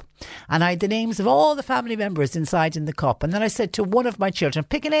cup, and I had the names of all the family members inside in the cup. And then I said to one of my children,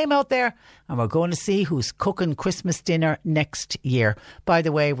 pick a name out there, and we're going to see who's cooking Christmas dinner next year. By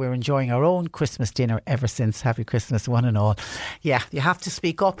the way, we're enjoying our own Christmas dinner ever since. Happy Christmas, one and all." Yeah, you have to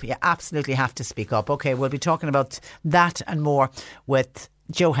speak up. You absolutely have to speak up. Okay, we'll be talking about that and more with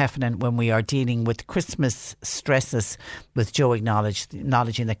Joe Heffernan when we are dealing with Christmas stresses, with Joe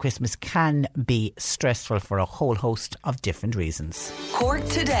acknowledging that Christmas can be stressful for a whole host of different reasons. Cork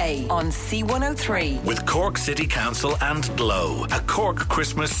Today on C103. With Cork City Council and Glow, a Cork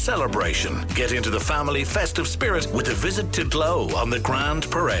Christmas celebration. Get into the family festive spirit with a visit to Glow on the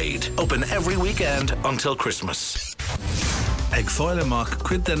Grand Parade. Open every weekend until Christmas. Ag foiil amach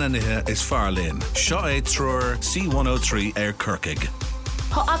cuid den anithe is fearr linn. Seo é trúr C103 ar Kirkig.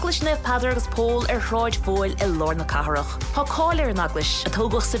 Tá aglis na padar agus pól ráid fóil I lár na caharach. Tá cáil an aglis a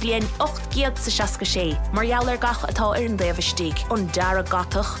tógach sa bhíon 8 giad sa 66, margheall gach atá an déhstíg, an dara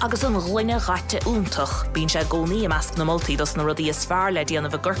gatach agus an gluine gaite úntach. Bín sé gcónaí measc na multídos na rudí is fearr le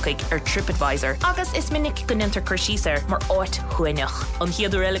díanamh gurcaig TripAdvisor. Agus is minic go nintar chuirsíar mar áit chuineach. An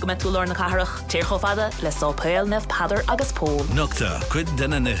chiaadú eile go me tú lár na caharach, tír chomh fada le sópéil nef padar agus pól. Nukta, Cuid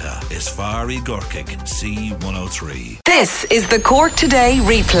Dena Niha is Fari Gorkig, C103. This is the Cork Today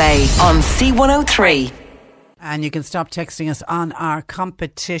replay on C103. And you can stop texting us on our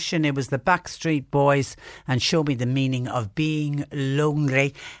competition. It was the Backstreet Boys and Show Me the Meaning of Being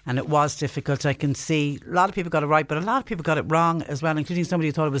Lonely. And it was difficult. I can see a lot of people got it right, but a lot of people got it wrong as well, including somebody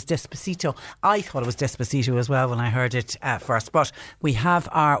who thought it was Despacito. I thought it was Despacito as well when I heard it first. But we have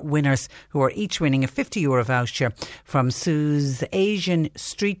our winners who are each winning a €50 voucher from Sue's Asian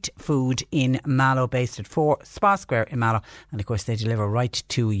Street Food in Mallow, based at 4 Spa Square in Mallow. And of course, they deliver right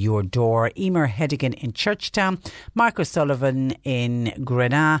to your door. Emer Hedigan in Churchtown, Mark O'Sullivan in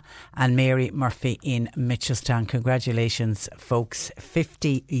Grenagh, and Mary Murphy in Mitchelstown. Congratulations, folks.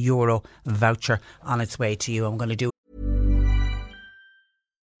 €50 voucher on its way to you. I'm going to do.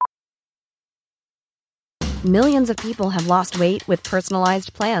 Millions of people have lost weight with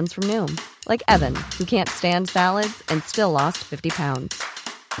personalized plans from Noom. Like Evan, who can't stand salads and still lost 50 pounds.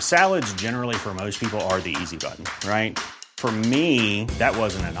 Salads generally for most people are the easy button, right? For me, that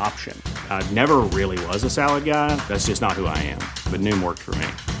wasn't an option. I never really was a salad guy. That's just not who I am. But Noom worked for me.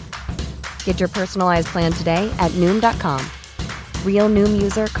 Get your personalized plan today at Noom.com. Real Noom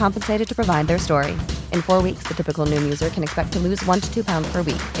user compensated to provide their story. In 4 weeks, the typical Noom user can expect to lose 1 to 2 pounds per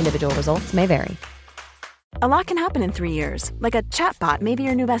week. Individual results may vary. A lot can happen in 3 years, like a chatbot may be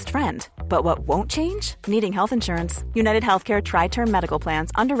your new best friend. But what won't change? Needing health insurance. United Healthcare Tri-Term Medical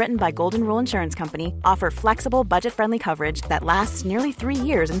Plans, underwritten by Golden Rule Insurance Company, offer flexible, budget-friendly coverage that lasts nearly 3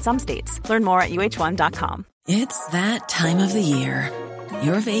 years in some states. Learn more at UH1.com. It's that time of the year.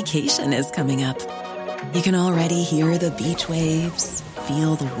 Your vacation is coming up. You can already hear the beach waves,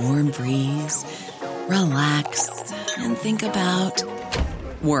 feel the warm breeze, relax, and think about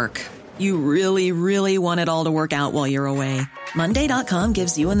work. You really, really want it all to work out while you're away. Monday.com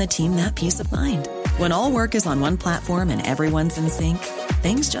gives you and the team that peace of mind. When all work is on one platform and everyone's in sync,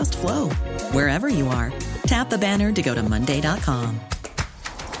 things just flow. Wherever you are, tap the banner to go to Monday.com.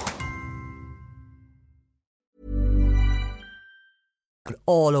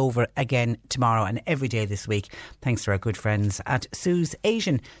 All over again tomorrow and every day this week, thanks to our good friends at Sue's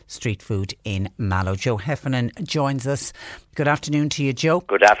Asian Street Food in Mallow. Joe Heffernan joins us. Good afternoon to you, Joe.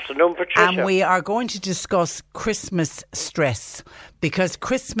 Good afternoon, Patricia. And we are going to discuss Christmas stress, because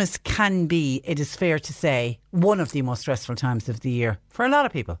Christmas can be, it is fair to say, one of the most stressful times of the year for a lot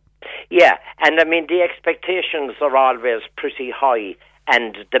of people. Yeah, and I mean, the expectations are always pretty high,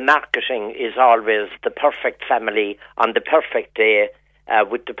 and the marketing is always the perfect family on the perfect day,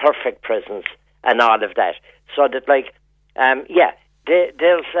 with the perfect presents and all of that. So that, like,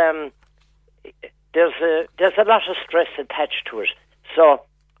 there's a lot of stress attached to it. So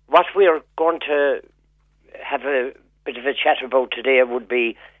what we're going to have a bit of a chat about today would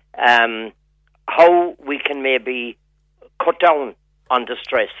be how we can maybe cut down on the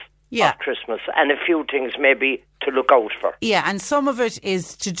stress of Christmas, and a few things maybe to look out for. Yeah, and some of it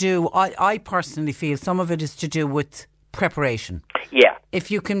is to do, I personally feel, some of it is to do with preparation. Yeah.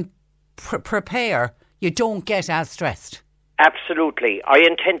 If you can prepare, you don't get as stressed. Absolutely. I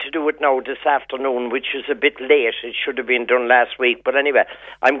intend to do it now this afternoon, which is a bit late. It should have been done last week. But anyway,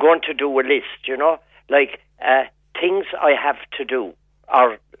 I'm going to do a list, like things I have to do.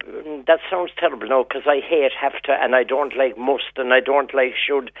 Or that sounds terrible, no, because I hate have to, and I don't like must, and I don't like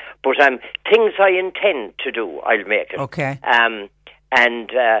should. But things I intend to do, I'll make it. Okay.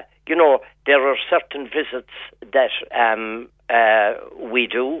 There are certain visits that we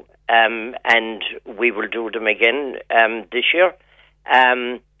do, and we will do them again this year.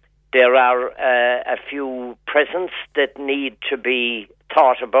 There are a few presents that need to be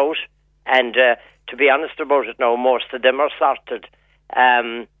thought about, and to be honest about it now, most of them are sorted.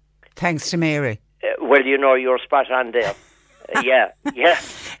 Thanks to Mary. Well, you're spot on there. Yeah.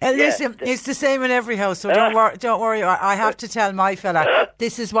 Listen, it's the same in every house, so don't worry. I have to tell my fella,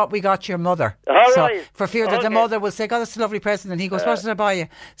 this is what we got your mother. Right. For fear that the mother will say, God, that's a lovely present, and he goes, what did I buy you?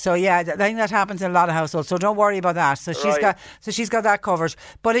 So yeah, I think that happens in a lot of households, so don't worry about that. So she's got that covered.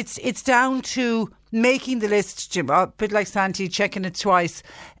 But it's down to making the list, a bit like Santi, checking it twice,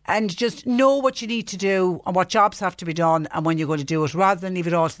 and just know what you need to do and what jobs have to be done and when you're going to do it, rather than leave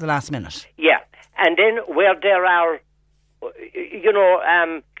it all to the last minute. Yeah, and then where there are,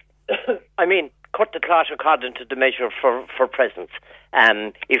 I mean, cut the cloth according to the measure for presents.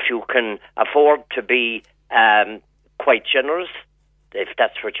 If you can afford to be quite generous, if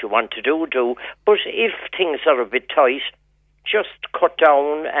that's what you want to do. But if things are a bit tight, just cut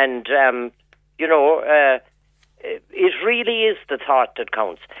down and, it really is the thought that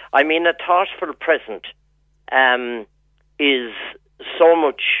counts. I mean, a thoughtful present is so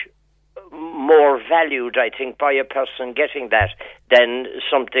much more valued, I think, by a person getting that than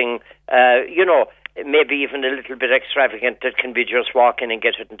something, maybe even a little bit extravagant that can be just walk in and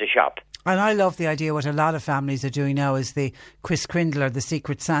get it in the shop. And I love the idea. What a lot of families are doing now is the Kris Kringle or the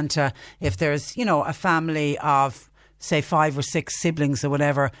Secret Santa. If there's, a family of, say, 5 or 6 siblings or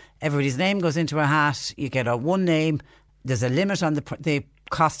whatever, everybody's name goes into a hat. You get one name. There's a limit on the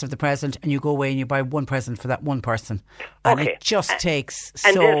cost of the present, and you go away and you buy one present for that one person. And it just takes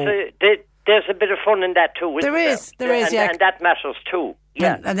and there's a bit of fun in that too. There is, yeah. And that matters too.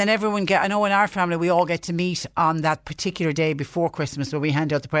 Yeah. And then everyone I know in our family we all get to meet on that particular day before Christmas where we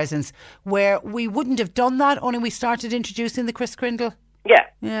hand out the presents, where we wouldn't have done that only we started introducing the Kris Kringle. Yeah.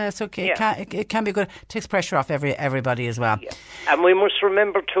 Yeah, it's okay. Yeah. It can be good. It takes pressure off everybody as well. Yeah. And we must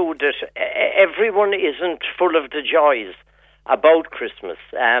remember too that everyone isn't full of the joys about Christmas.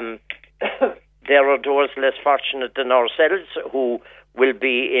 There are those less fortunate than ourselves who will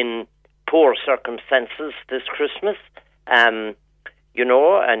be in poor circumstances this Christmas. And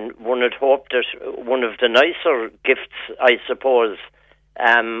one had hoped that one of the nicer gifts, I suppose,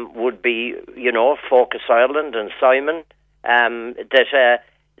 would be, Focus Ireland and Simon. That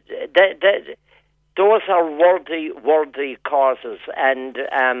those are worthy causes and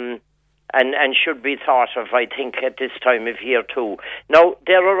should be thought of, I think, at this time of year too. Now,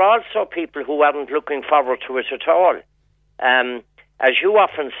 there are also people who aren't looking forward to it at all. As you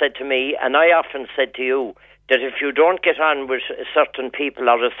often said to me, and I often said to you, that if you don't get on with certain people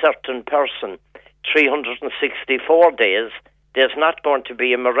or a certain person 364 days, there's not going to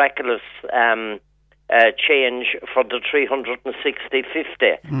be a miraculous change for the 365th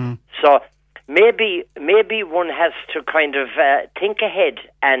day. So maybe one has to kind of think ahead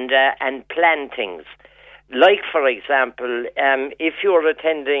and plan things. Like, for example, if you're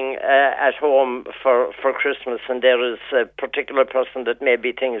attending at home for Christmas and there is a particular person that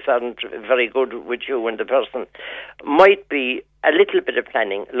maybe things aren't very good with you and the person, might be a little bit of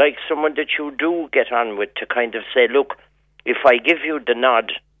planning, like someone that you do get on with to kind of say, look, if I give you the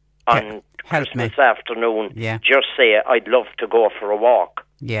nod on Christmas afternoon, just say, I'd love to go for a walk.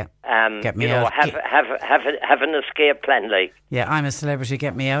 Yeah. Get me out. Have an escape plan, like. Yeah, I'm a celebrity,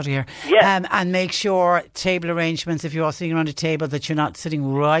 get me out of here. Yeah. And make sure table arrangements, if you're all sitting around a table, that you're not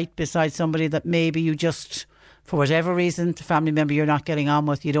sitting right beside somebody that maybe you just, for whatever reason, the family member you're not getting on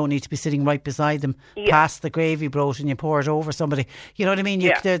with, you don't need to be sitting right beside them. Pass the gravy broth and you pour it over somebody. You know what I mean?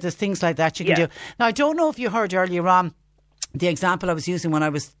 There's things like that you can do. Now, I don't know if you heard earlier on the example I was using when I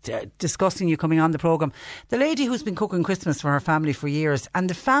was discussing you coming on the programme. The lady who's been cooking Christmas for her family for years, and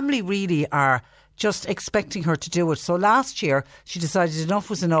the family really are just expecting her to do it. So last year she decided enough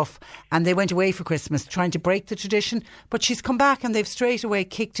was enough and they went away for Christmas trying to break the tradition, but she's come back and they've straight away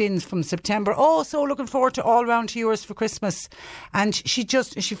kicked in from September. Oh, so looking forward to all round to yours for Christmas. And she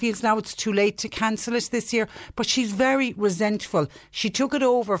feels now it's too late to cancel it this year, but she's very resentful. She took it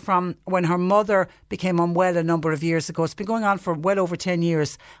over from when her mother became unwell a number of years ago. It's been going on for well over 10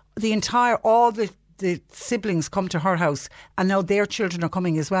 years. All the siblings come to her house and now their children are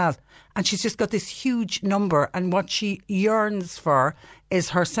coming as well, and she's just got this huge number, and what she yearns for is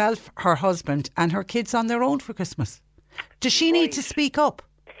herself, her husband and her kids on their own for Christmas. Does she need to speak up?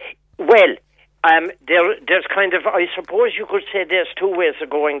 Well, there's kind of, I suppose you could say there's two ways of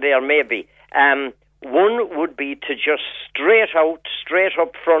going there maybe. One would be to just straight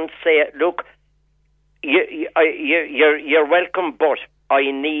up front say, look, you're welcome, but I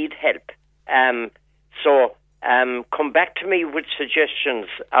need help. So come back to me with suggestions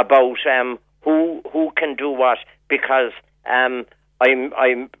about who can do what, because I'm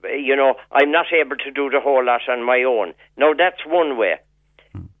not able to do the whole lot on my own. Now that's one way.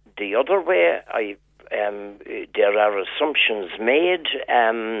 The other way, there are assumptions made.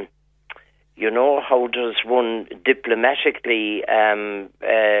 How does one diplomatically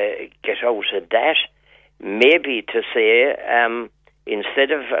get out of that? Maybe to say,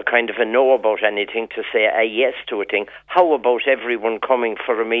 instead of a kind of a no about anything, to say a yes to a thing. How about everyone coming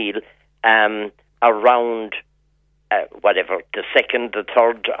for a meal around the 2nd, the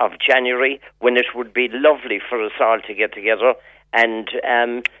 3rd of January, when it would be lovely for us all to get together, and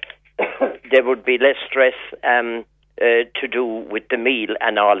there would be less stress to do with the meal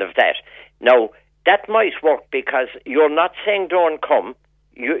and all of that. Now, that might work because you're not saying don't come.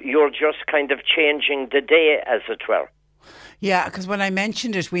 you're just kind of changing the day, as it were. Yeah, because when I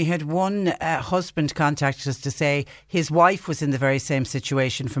mentioned it, we had one husband contact us to say his wife was in the very same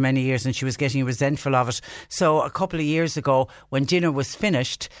situation for many years and she was getting resentful of it. So a couple of years ago, when dinner was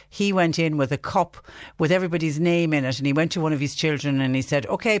finished, he went in with a cup with everybody's name in it, and he went to one of his children and he said,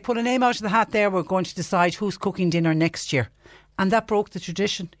 OK, pull a name out of the hat there. We're going to decide who's cooking dinner next year. And that broke the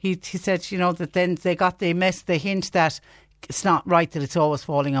tradition. He said, you know, that then they got the hint that it's not right that it's always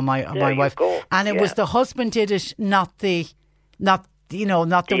falling on my wife. And it was the husband did it, not the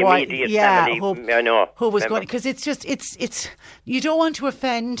wife. Yeah, who was going, because it's just it's you don't want to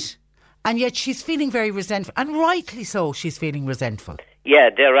offend, and yet she's feeling very resentful, and rightly so. She's feeling resentful. Yeah,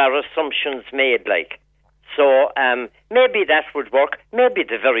 there are assumptions made, like. So maybe that would work. Maybe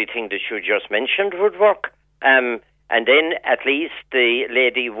the very thing that you just mentioned would work. And then at least the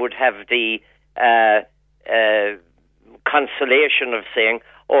lady would have the consolation of saying,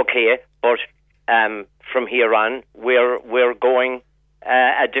 okay, but from here on, we're going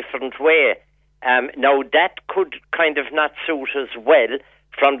a different way. Now, that could kind of not suit as well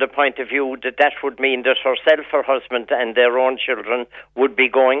from the point of view that would mean that herself, her husband and their own children would be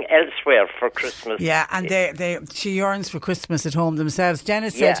going elsewhere for Christmas. Yeah, and she yearns for Christmas at home themselves.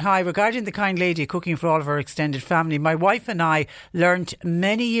 Dennis said, hi, regarding the kind lady cooking for all of her extended family, my wife and I learned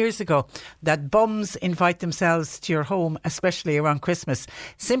many years ago that bums invite themselves to your home, especially around Christmas.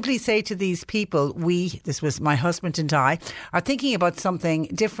 Simply say to these people, this was my husband and I, are thinking about something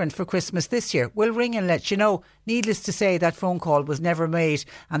different for Christmas this year. We'll ring and let you know. Needless to say, that phone call was never made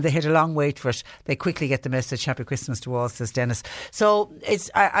and they had a long wait for it. They quickly get the message, Happy Christmas to all, says Dennis. So it's,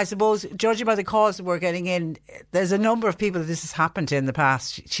 I suppose, judging by the calls that we're getting in, there's a number of people that this has happened to in the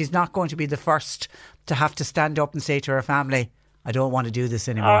past. She's not going to be the first to have to stand up and say to her family, I don't want to do this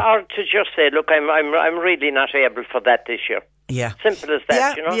anymore. Or to just say, look, I'm really not able for that this year. Yeah. Simple as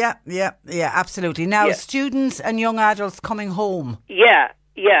that, you know? Yeah, absolutely. Now, students and young adults coming home. Yeah.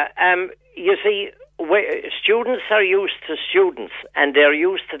 You see, students are used to students, and they're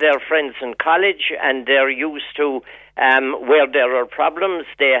used to their friends in college, and they're used to where there are problems.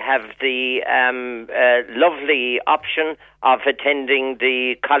 They have the lovely option of attending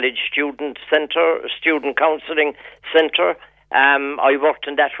the college student counselling centre. I worked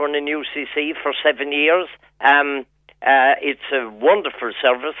in that one in UCC for 7 years. It's a wonderful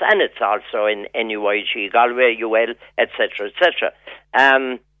service, and it's also in NUIG, Galway, UL, etc., etc.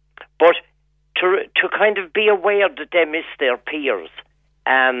 But to kind of be aware that they miss their peers.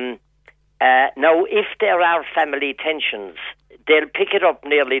 Now, if there are family tensions, they'll pick it up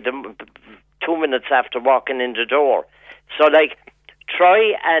nearly 2 minutes after walking in the door. So, like,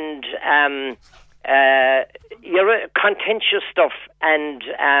 try and contentious stuff, and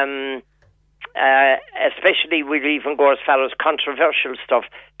especially we'll even go as far as controversial stuff,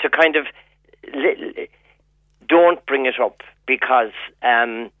 to kind of don't bring it up, because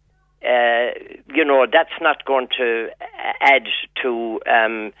that's not going to add to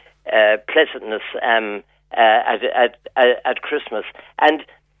pleasantness at Christmas. And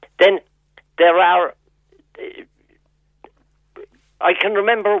then there are, I can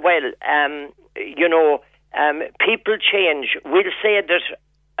remember well, people change. We'll say that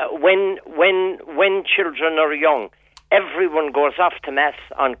when children are young, everyone goes off to Mass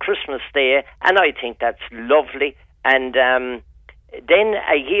on Christmas Day, and I think that's lovely. And then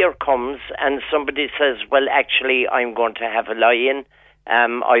a year comes and somebody says, well, actually, I'm going to have a lie-in.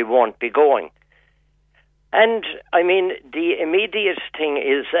 I won't be going. And, I mean, the immediate thing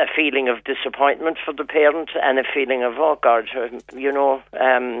is a feeling of disappointment for the parent and a feeling of, oh, God,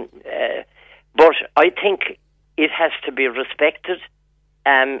 but I think it has to be respected,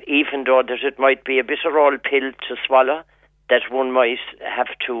 even though that it might be a bitter old pill to swallow, that one might have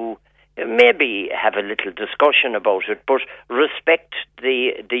to maybe have a little discussion about it, but respect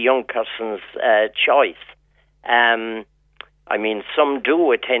the young person's choice. I mean, some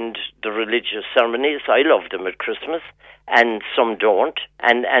do attend the religious ceremonies. I love them at Christmas, and some don't,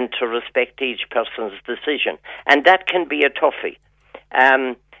 and to respect each person's decision. And that can be a toughie.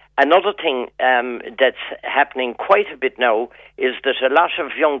 Another thing that's happening quite a bit now is that a lot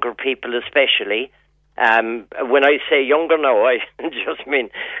of younger people, especially, when I say younger now, I just mean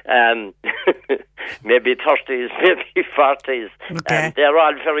maybe 30s, maybe 40s. Okay. They're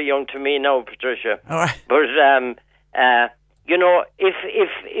all very young to me now, Patricia. All right. But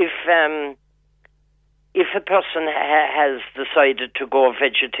if a person has decided to go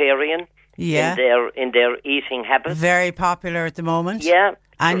vegetarian in their eating habits, very popular at the moment. Yeah,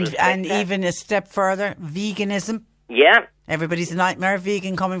 and even a step further, veganism. Yeah, everybody's a nightmare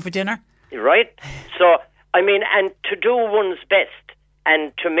vegan coming for dinner. Right. So, I mean, and to do one's best,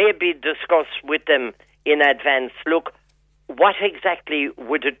 and to maybe discuss with them in advance, look, what exactly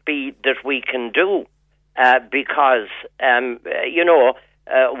would it be that we can do? Because,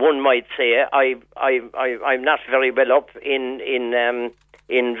 one might say, I'm not very well up in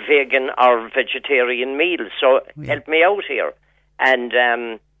vegan or vegetarian meals, so help me out here. And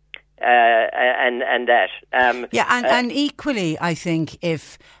that. And equally, I think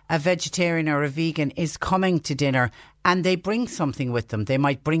if a vegetarian or a vegan is coming to dinner and they bring something with them, they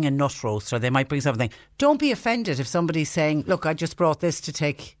might bring a nut roast or they might bring something. Don't be offended if somebody's saying, look, I just brought this to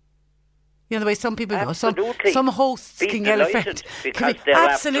take. You know, the way some people go, some hosts can get offended.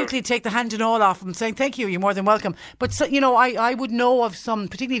 Absolutely take the hand and all off them, saying, thank you, you're more than welcome. But, I would know of some,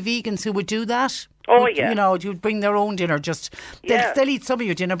 particularly vegans, who would do that. Oh, yeah. You know, you'd bring their own dinner. They'll eat some of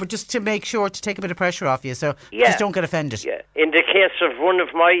your dinner, but just to make sure to take a bit of pressure off you. So just don't get offended. Yeah. In the case of one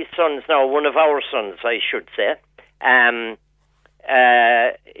of my sons now, one of our sons, I should say,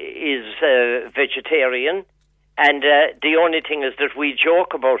 is vegetarian. And the only thing is that we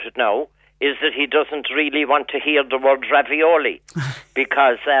joke about it now, is that he doesn't really want to hear the word ravioli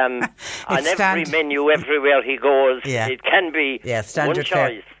because on every menu everywhere he goes, it can be one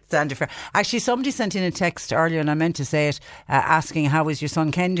choice. Standard fare. Actually, somebody sent in a text earlier, and I meant to say it, asking how is your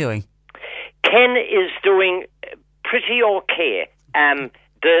son Ken doing? Ken is doing pretty okay.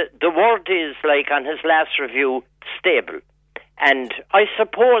 The word is, like on his last review, stable. And I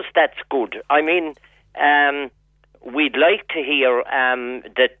suppose that's good. I mean, we'd like to hear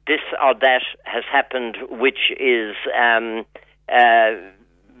that this or that has happened, which is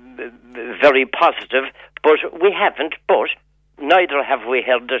very positive, but we haven't. But neither have we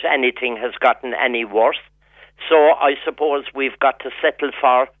heard that anything has gotten any worse. So I suppose we've got to settle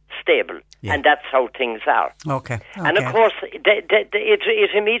for stable, and that's how things are. Okay. And of course,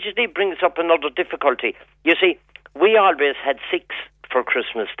 it immediately brings up another difficulty. You see, we always had 6 for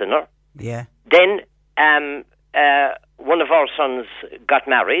Christmas dinner. Yeah. Then one of our sons got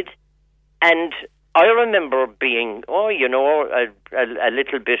married, and I remember being, a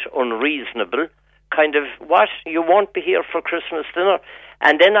little bit unreasonable, kind of, what, you won't be here for Christmas dinner?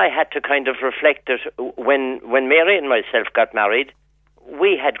 And then I had to kind of reflect that when Mary and myself got married,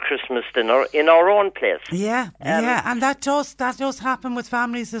 we had Christmas dinner in our own place. Yeah, and that does happen with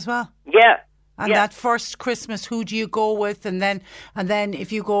families as well. Yeah. And that first Christmas, who do you go with? And then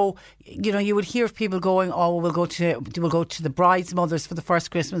if you go, you would hear of people going, we'll go to the bride's mothers for the first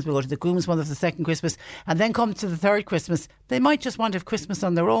Christmas, we'll go to the groom's mother for the second Christmas, and then come to the third Christmas. They might just want to have Christmas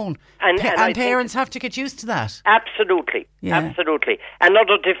on their own. And parents have to get used to that. Absolutely. Yeah. Absolutely.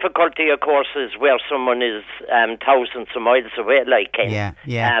 Another difficulty, of course, is where someone is thousands of miles away, like Ken. Yeah.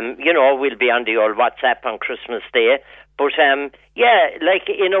 We'll be on the old WhatsApp on Christmas Day. But, like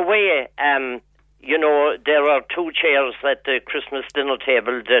in a way, there are 2 chairs at the Christmas dinner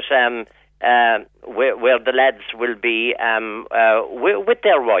table that where the lads will be with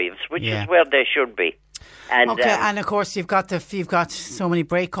their wives, which is where they should be. And, and of course you've got so many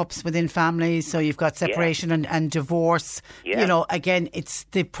breakups within families, so you've got separation and divorce. Yeah. Again, it's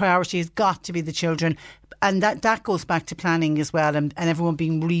the priority has got to be the children. And that goes back to planning as well, and everyone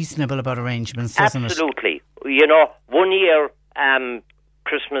being reasonable about arrangements, doesn't it? Absolutely. 1 year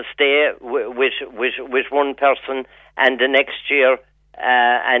Christmas Day with one person, and the next year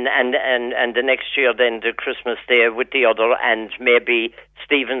and the next year then the Christmas Day with the other, and maybe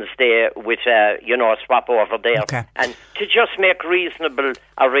Stephen's Day with a swap over there. Okay. And to just make reasonable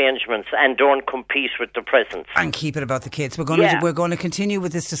arrangements and don't compete with the presents. And keep it about the kids. We're going to continue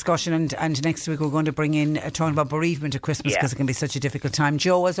with this discussion, and next week we're going to bring in talking about bereavement at Christmas, because it can be such a difficult time.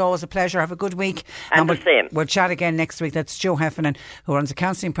 Joe, as always, a pleasure. Have a good week. And the same. We'll chat again next week. That's Joe Heffernan, who runs a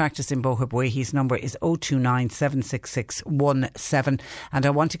counselling practice in Bohab Way. His number is 029 766 17. And I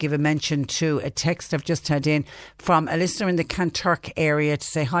want to give a mention to a text I've just had in from a listener in the Kanturk area to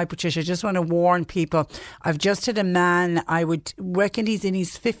say, hi Patricia, I just want to warn people, I've just had a man, I would reckon he's in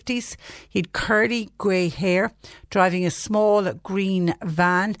his 50s, he'd curly grey hair, driving a small green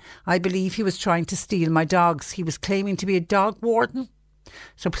van. I believe he was trying to steal my dogs. He was claiming to be a dog warden.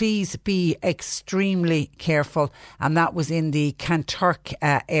 So please be extremely careful. And that was in the Kanturk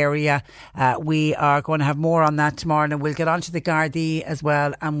area. We are going to have more on that tomorrow, and we'll get on to the Gardaí as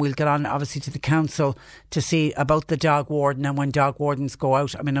well, and we'll get on obviously to the council to see about the dog warden. And when dog wardens go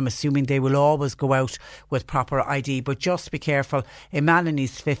out, I mean, I'm assuming they will always go out with proper ID, but just be careful. A man in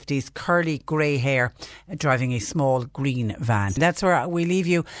his 50s, curly grey hair, driving a small green van. That's where we leave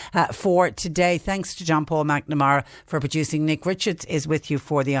you for today. Thanks to John Paul McNamara for producing. Nick Richards is with with you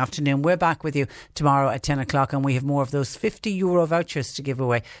for the afternoon. We're back with you tomorrow at 10 o'clock, and we have more of those €50 vouchers to give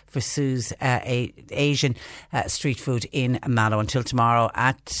away for Sue's Asian street food in Mallow. Until tomorrow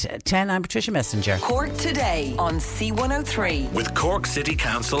at 10, I'm Patricia Messenger. Cork Today on C103. With Cork City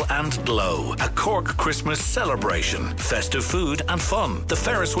Council and Glow, a Cork Christmas celebration, festive food and fun, the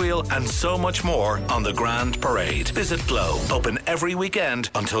Ferris wheel and so much more on the Grand Parade. Visit Glow, open every weekend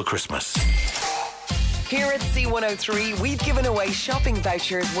until Christmas. Here at C103, we've given away shopping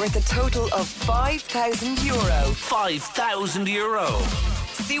vouchers worth a total of €5,000. €5,000.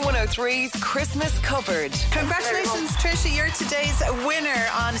 C103's Christmas Covered. Congratulations, Tricia. You're today's winner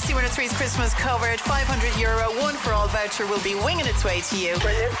on C103's Christmas Covered. €500 one for all voucher will be winging its way to you.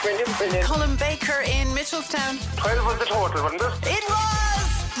 Brilliant. Colin Baker in Mitchelstown. 12 was the total, wasn't it? It was!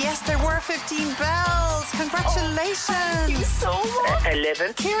 Yes, there were 15 bells. Congratulations. Thank you so much.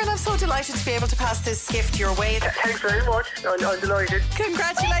 11. Kieran, I'm so delighted to be able to pass this gift your way. Thanks very much. I'm delighted.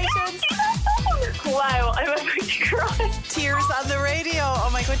 Congratulations. Wow, I'm about to cry. Tears on the radio.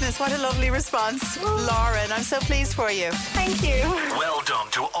 Oh my goodness, what a lovely response. Lauren, I'm so pleased for you. Thank you. Well done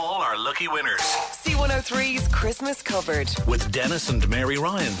to all our lucky winners. C103's Christmas Covered. With Dennis and Mary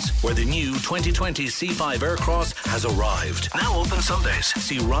Ryans, where the new 2020 C5 Aircross has arrived. Now open Sundays.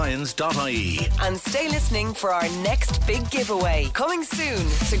 See ryans.ie. And stay listening for our next big giveaway. Coming soon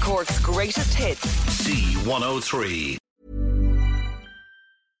to Cork's greatest hits. C103.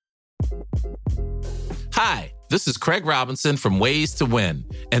 Hi, this is Craig Robinson from Ways to Win,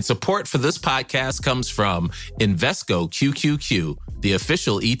 and support for this podcast comes from Invesco QQQ, the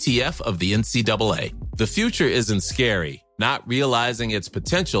official ETF of the NCAA. The future isn't scary. Not realizing its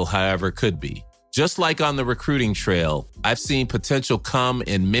potential, however, could be. Just like on the recruiting trail, I've seen potential come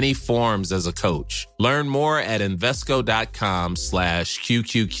in many forms as a coach. Learn more at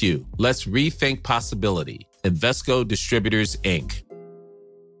Invesco.com/QQQ. Let's rethink possibility. Invesco Distributors, Inc.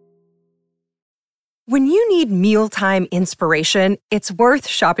 When you need mealtime inspiration, it's worth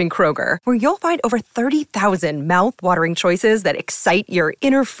shopping Kroger, where you'll find over 30,000 mouth-watering choices that excite your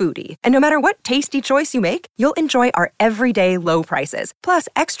inner foodie. And no matter what tasty choice you make, you'll enjoy our everyday low prices, plus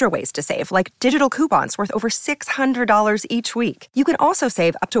extra ways to save, like digital coupons worth over $600 each week. You can also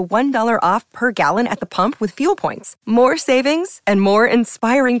save up to $1 off per gallon at the pump with fuel points. More savings and more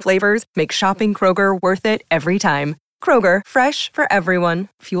inspiring flavors make shopping Kroger worth it every time. Kroger, fresh for everyone.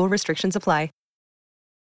 Fuel restrictions apply.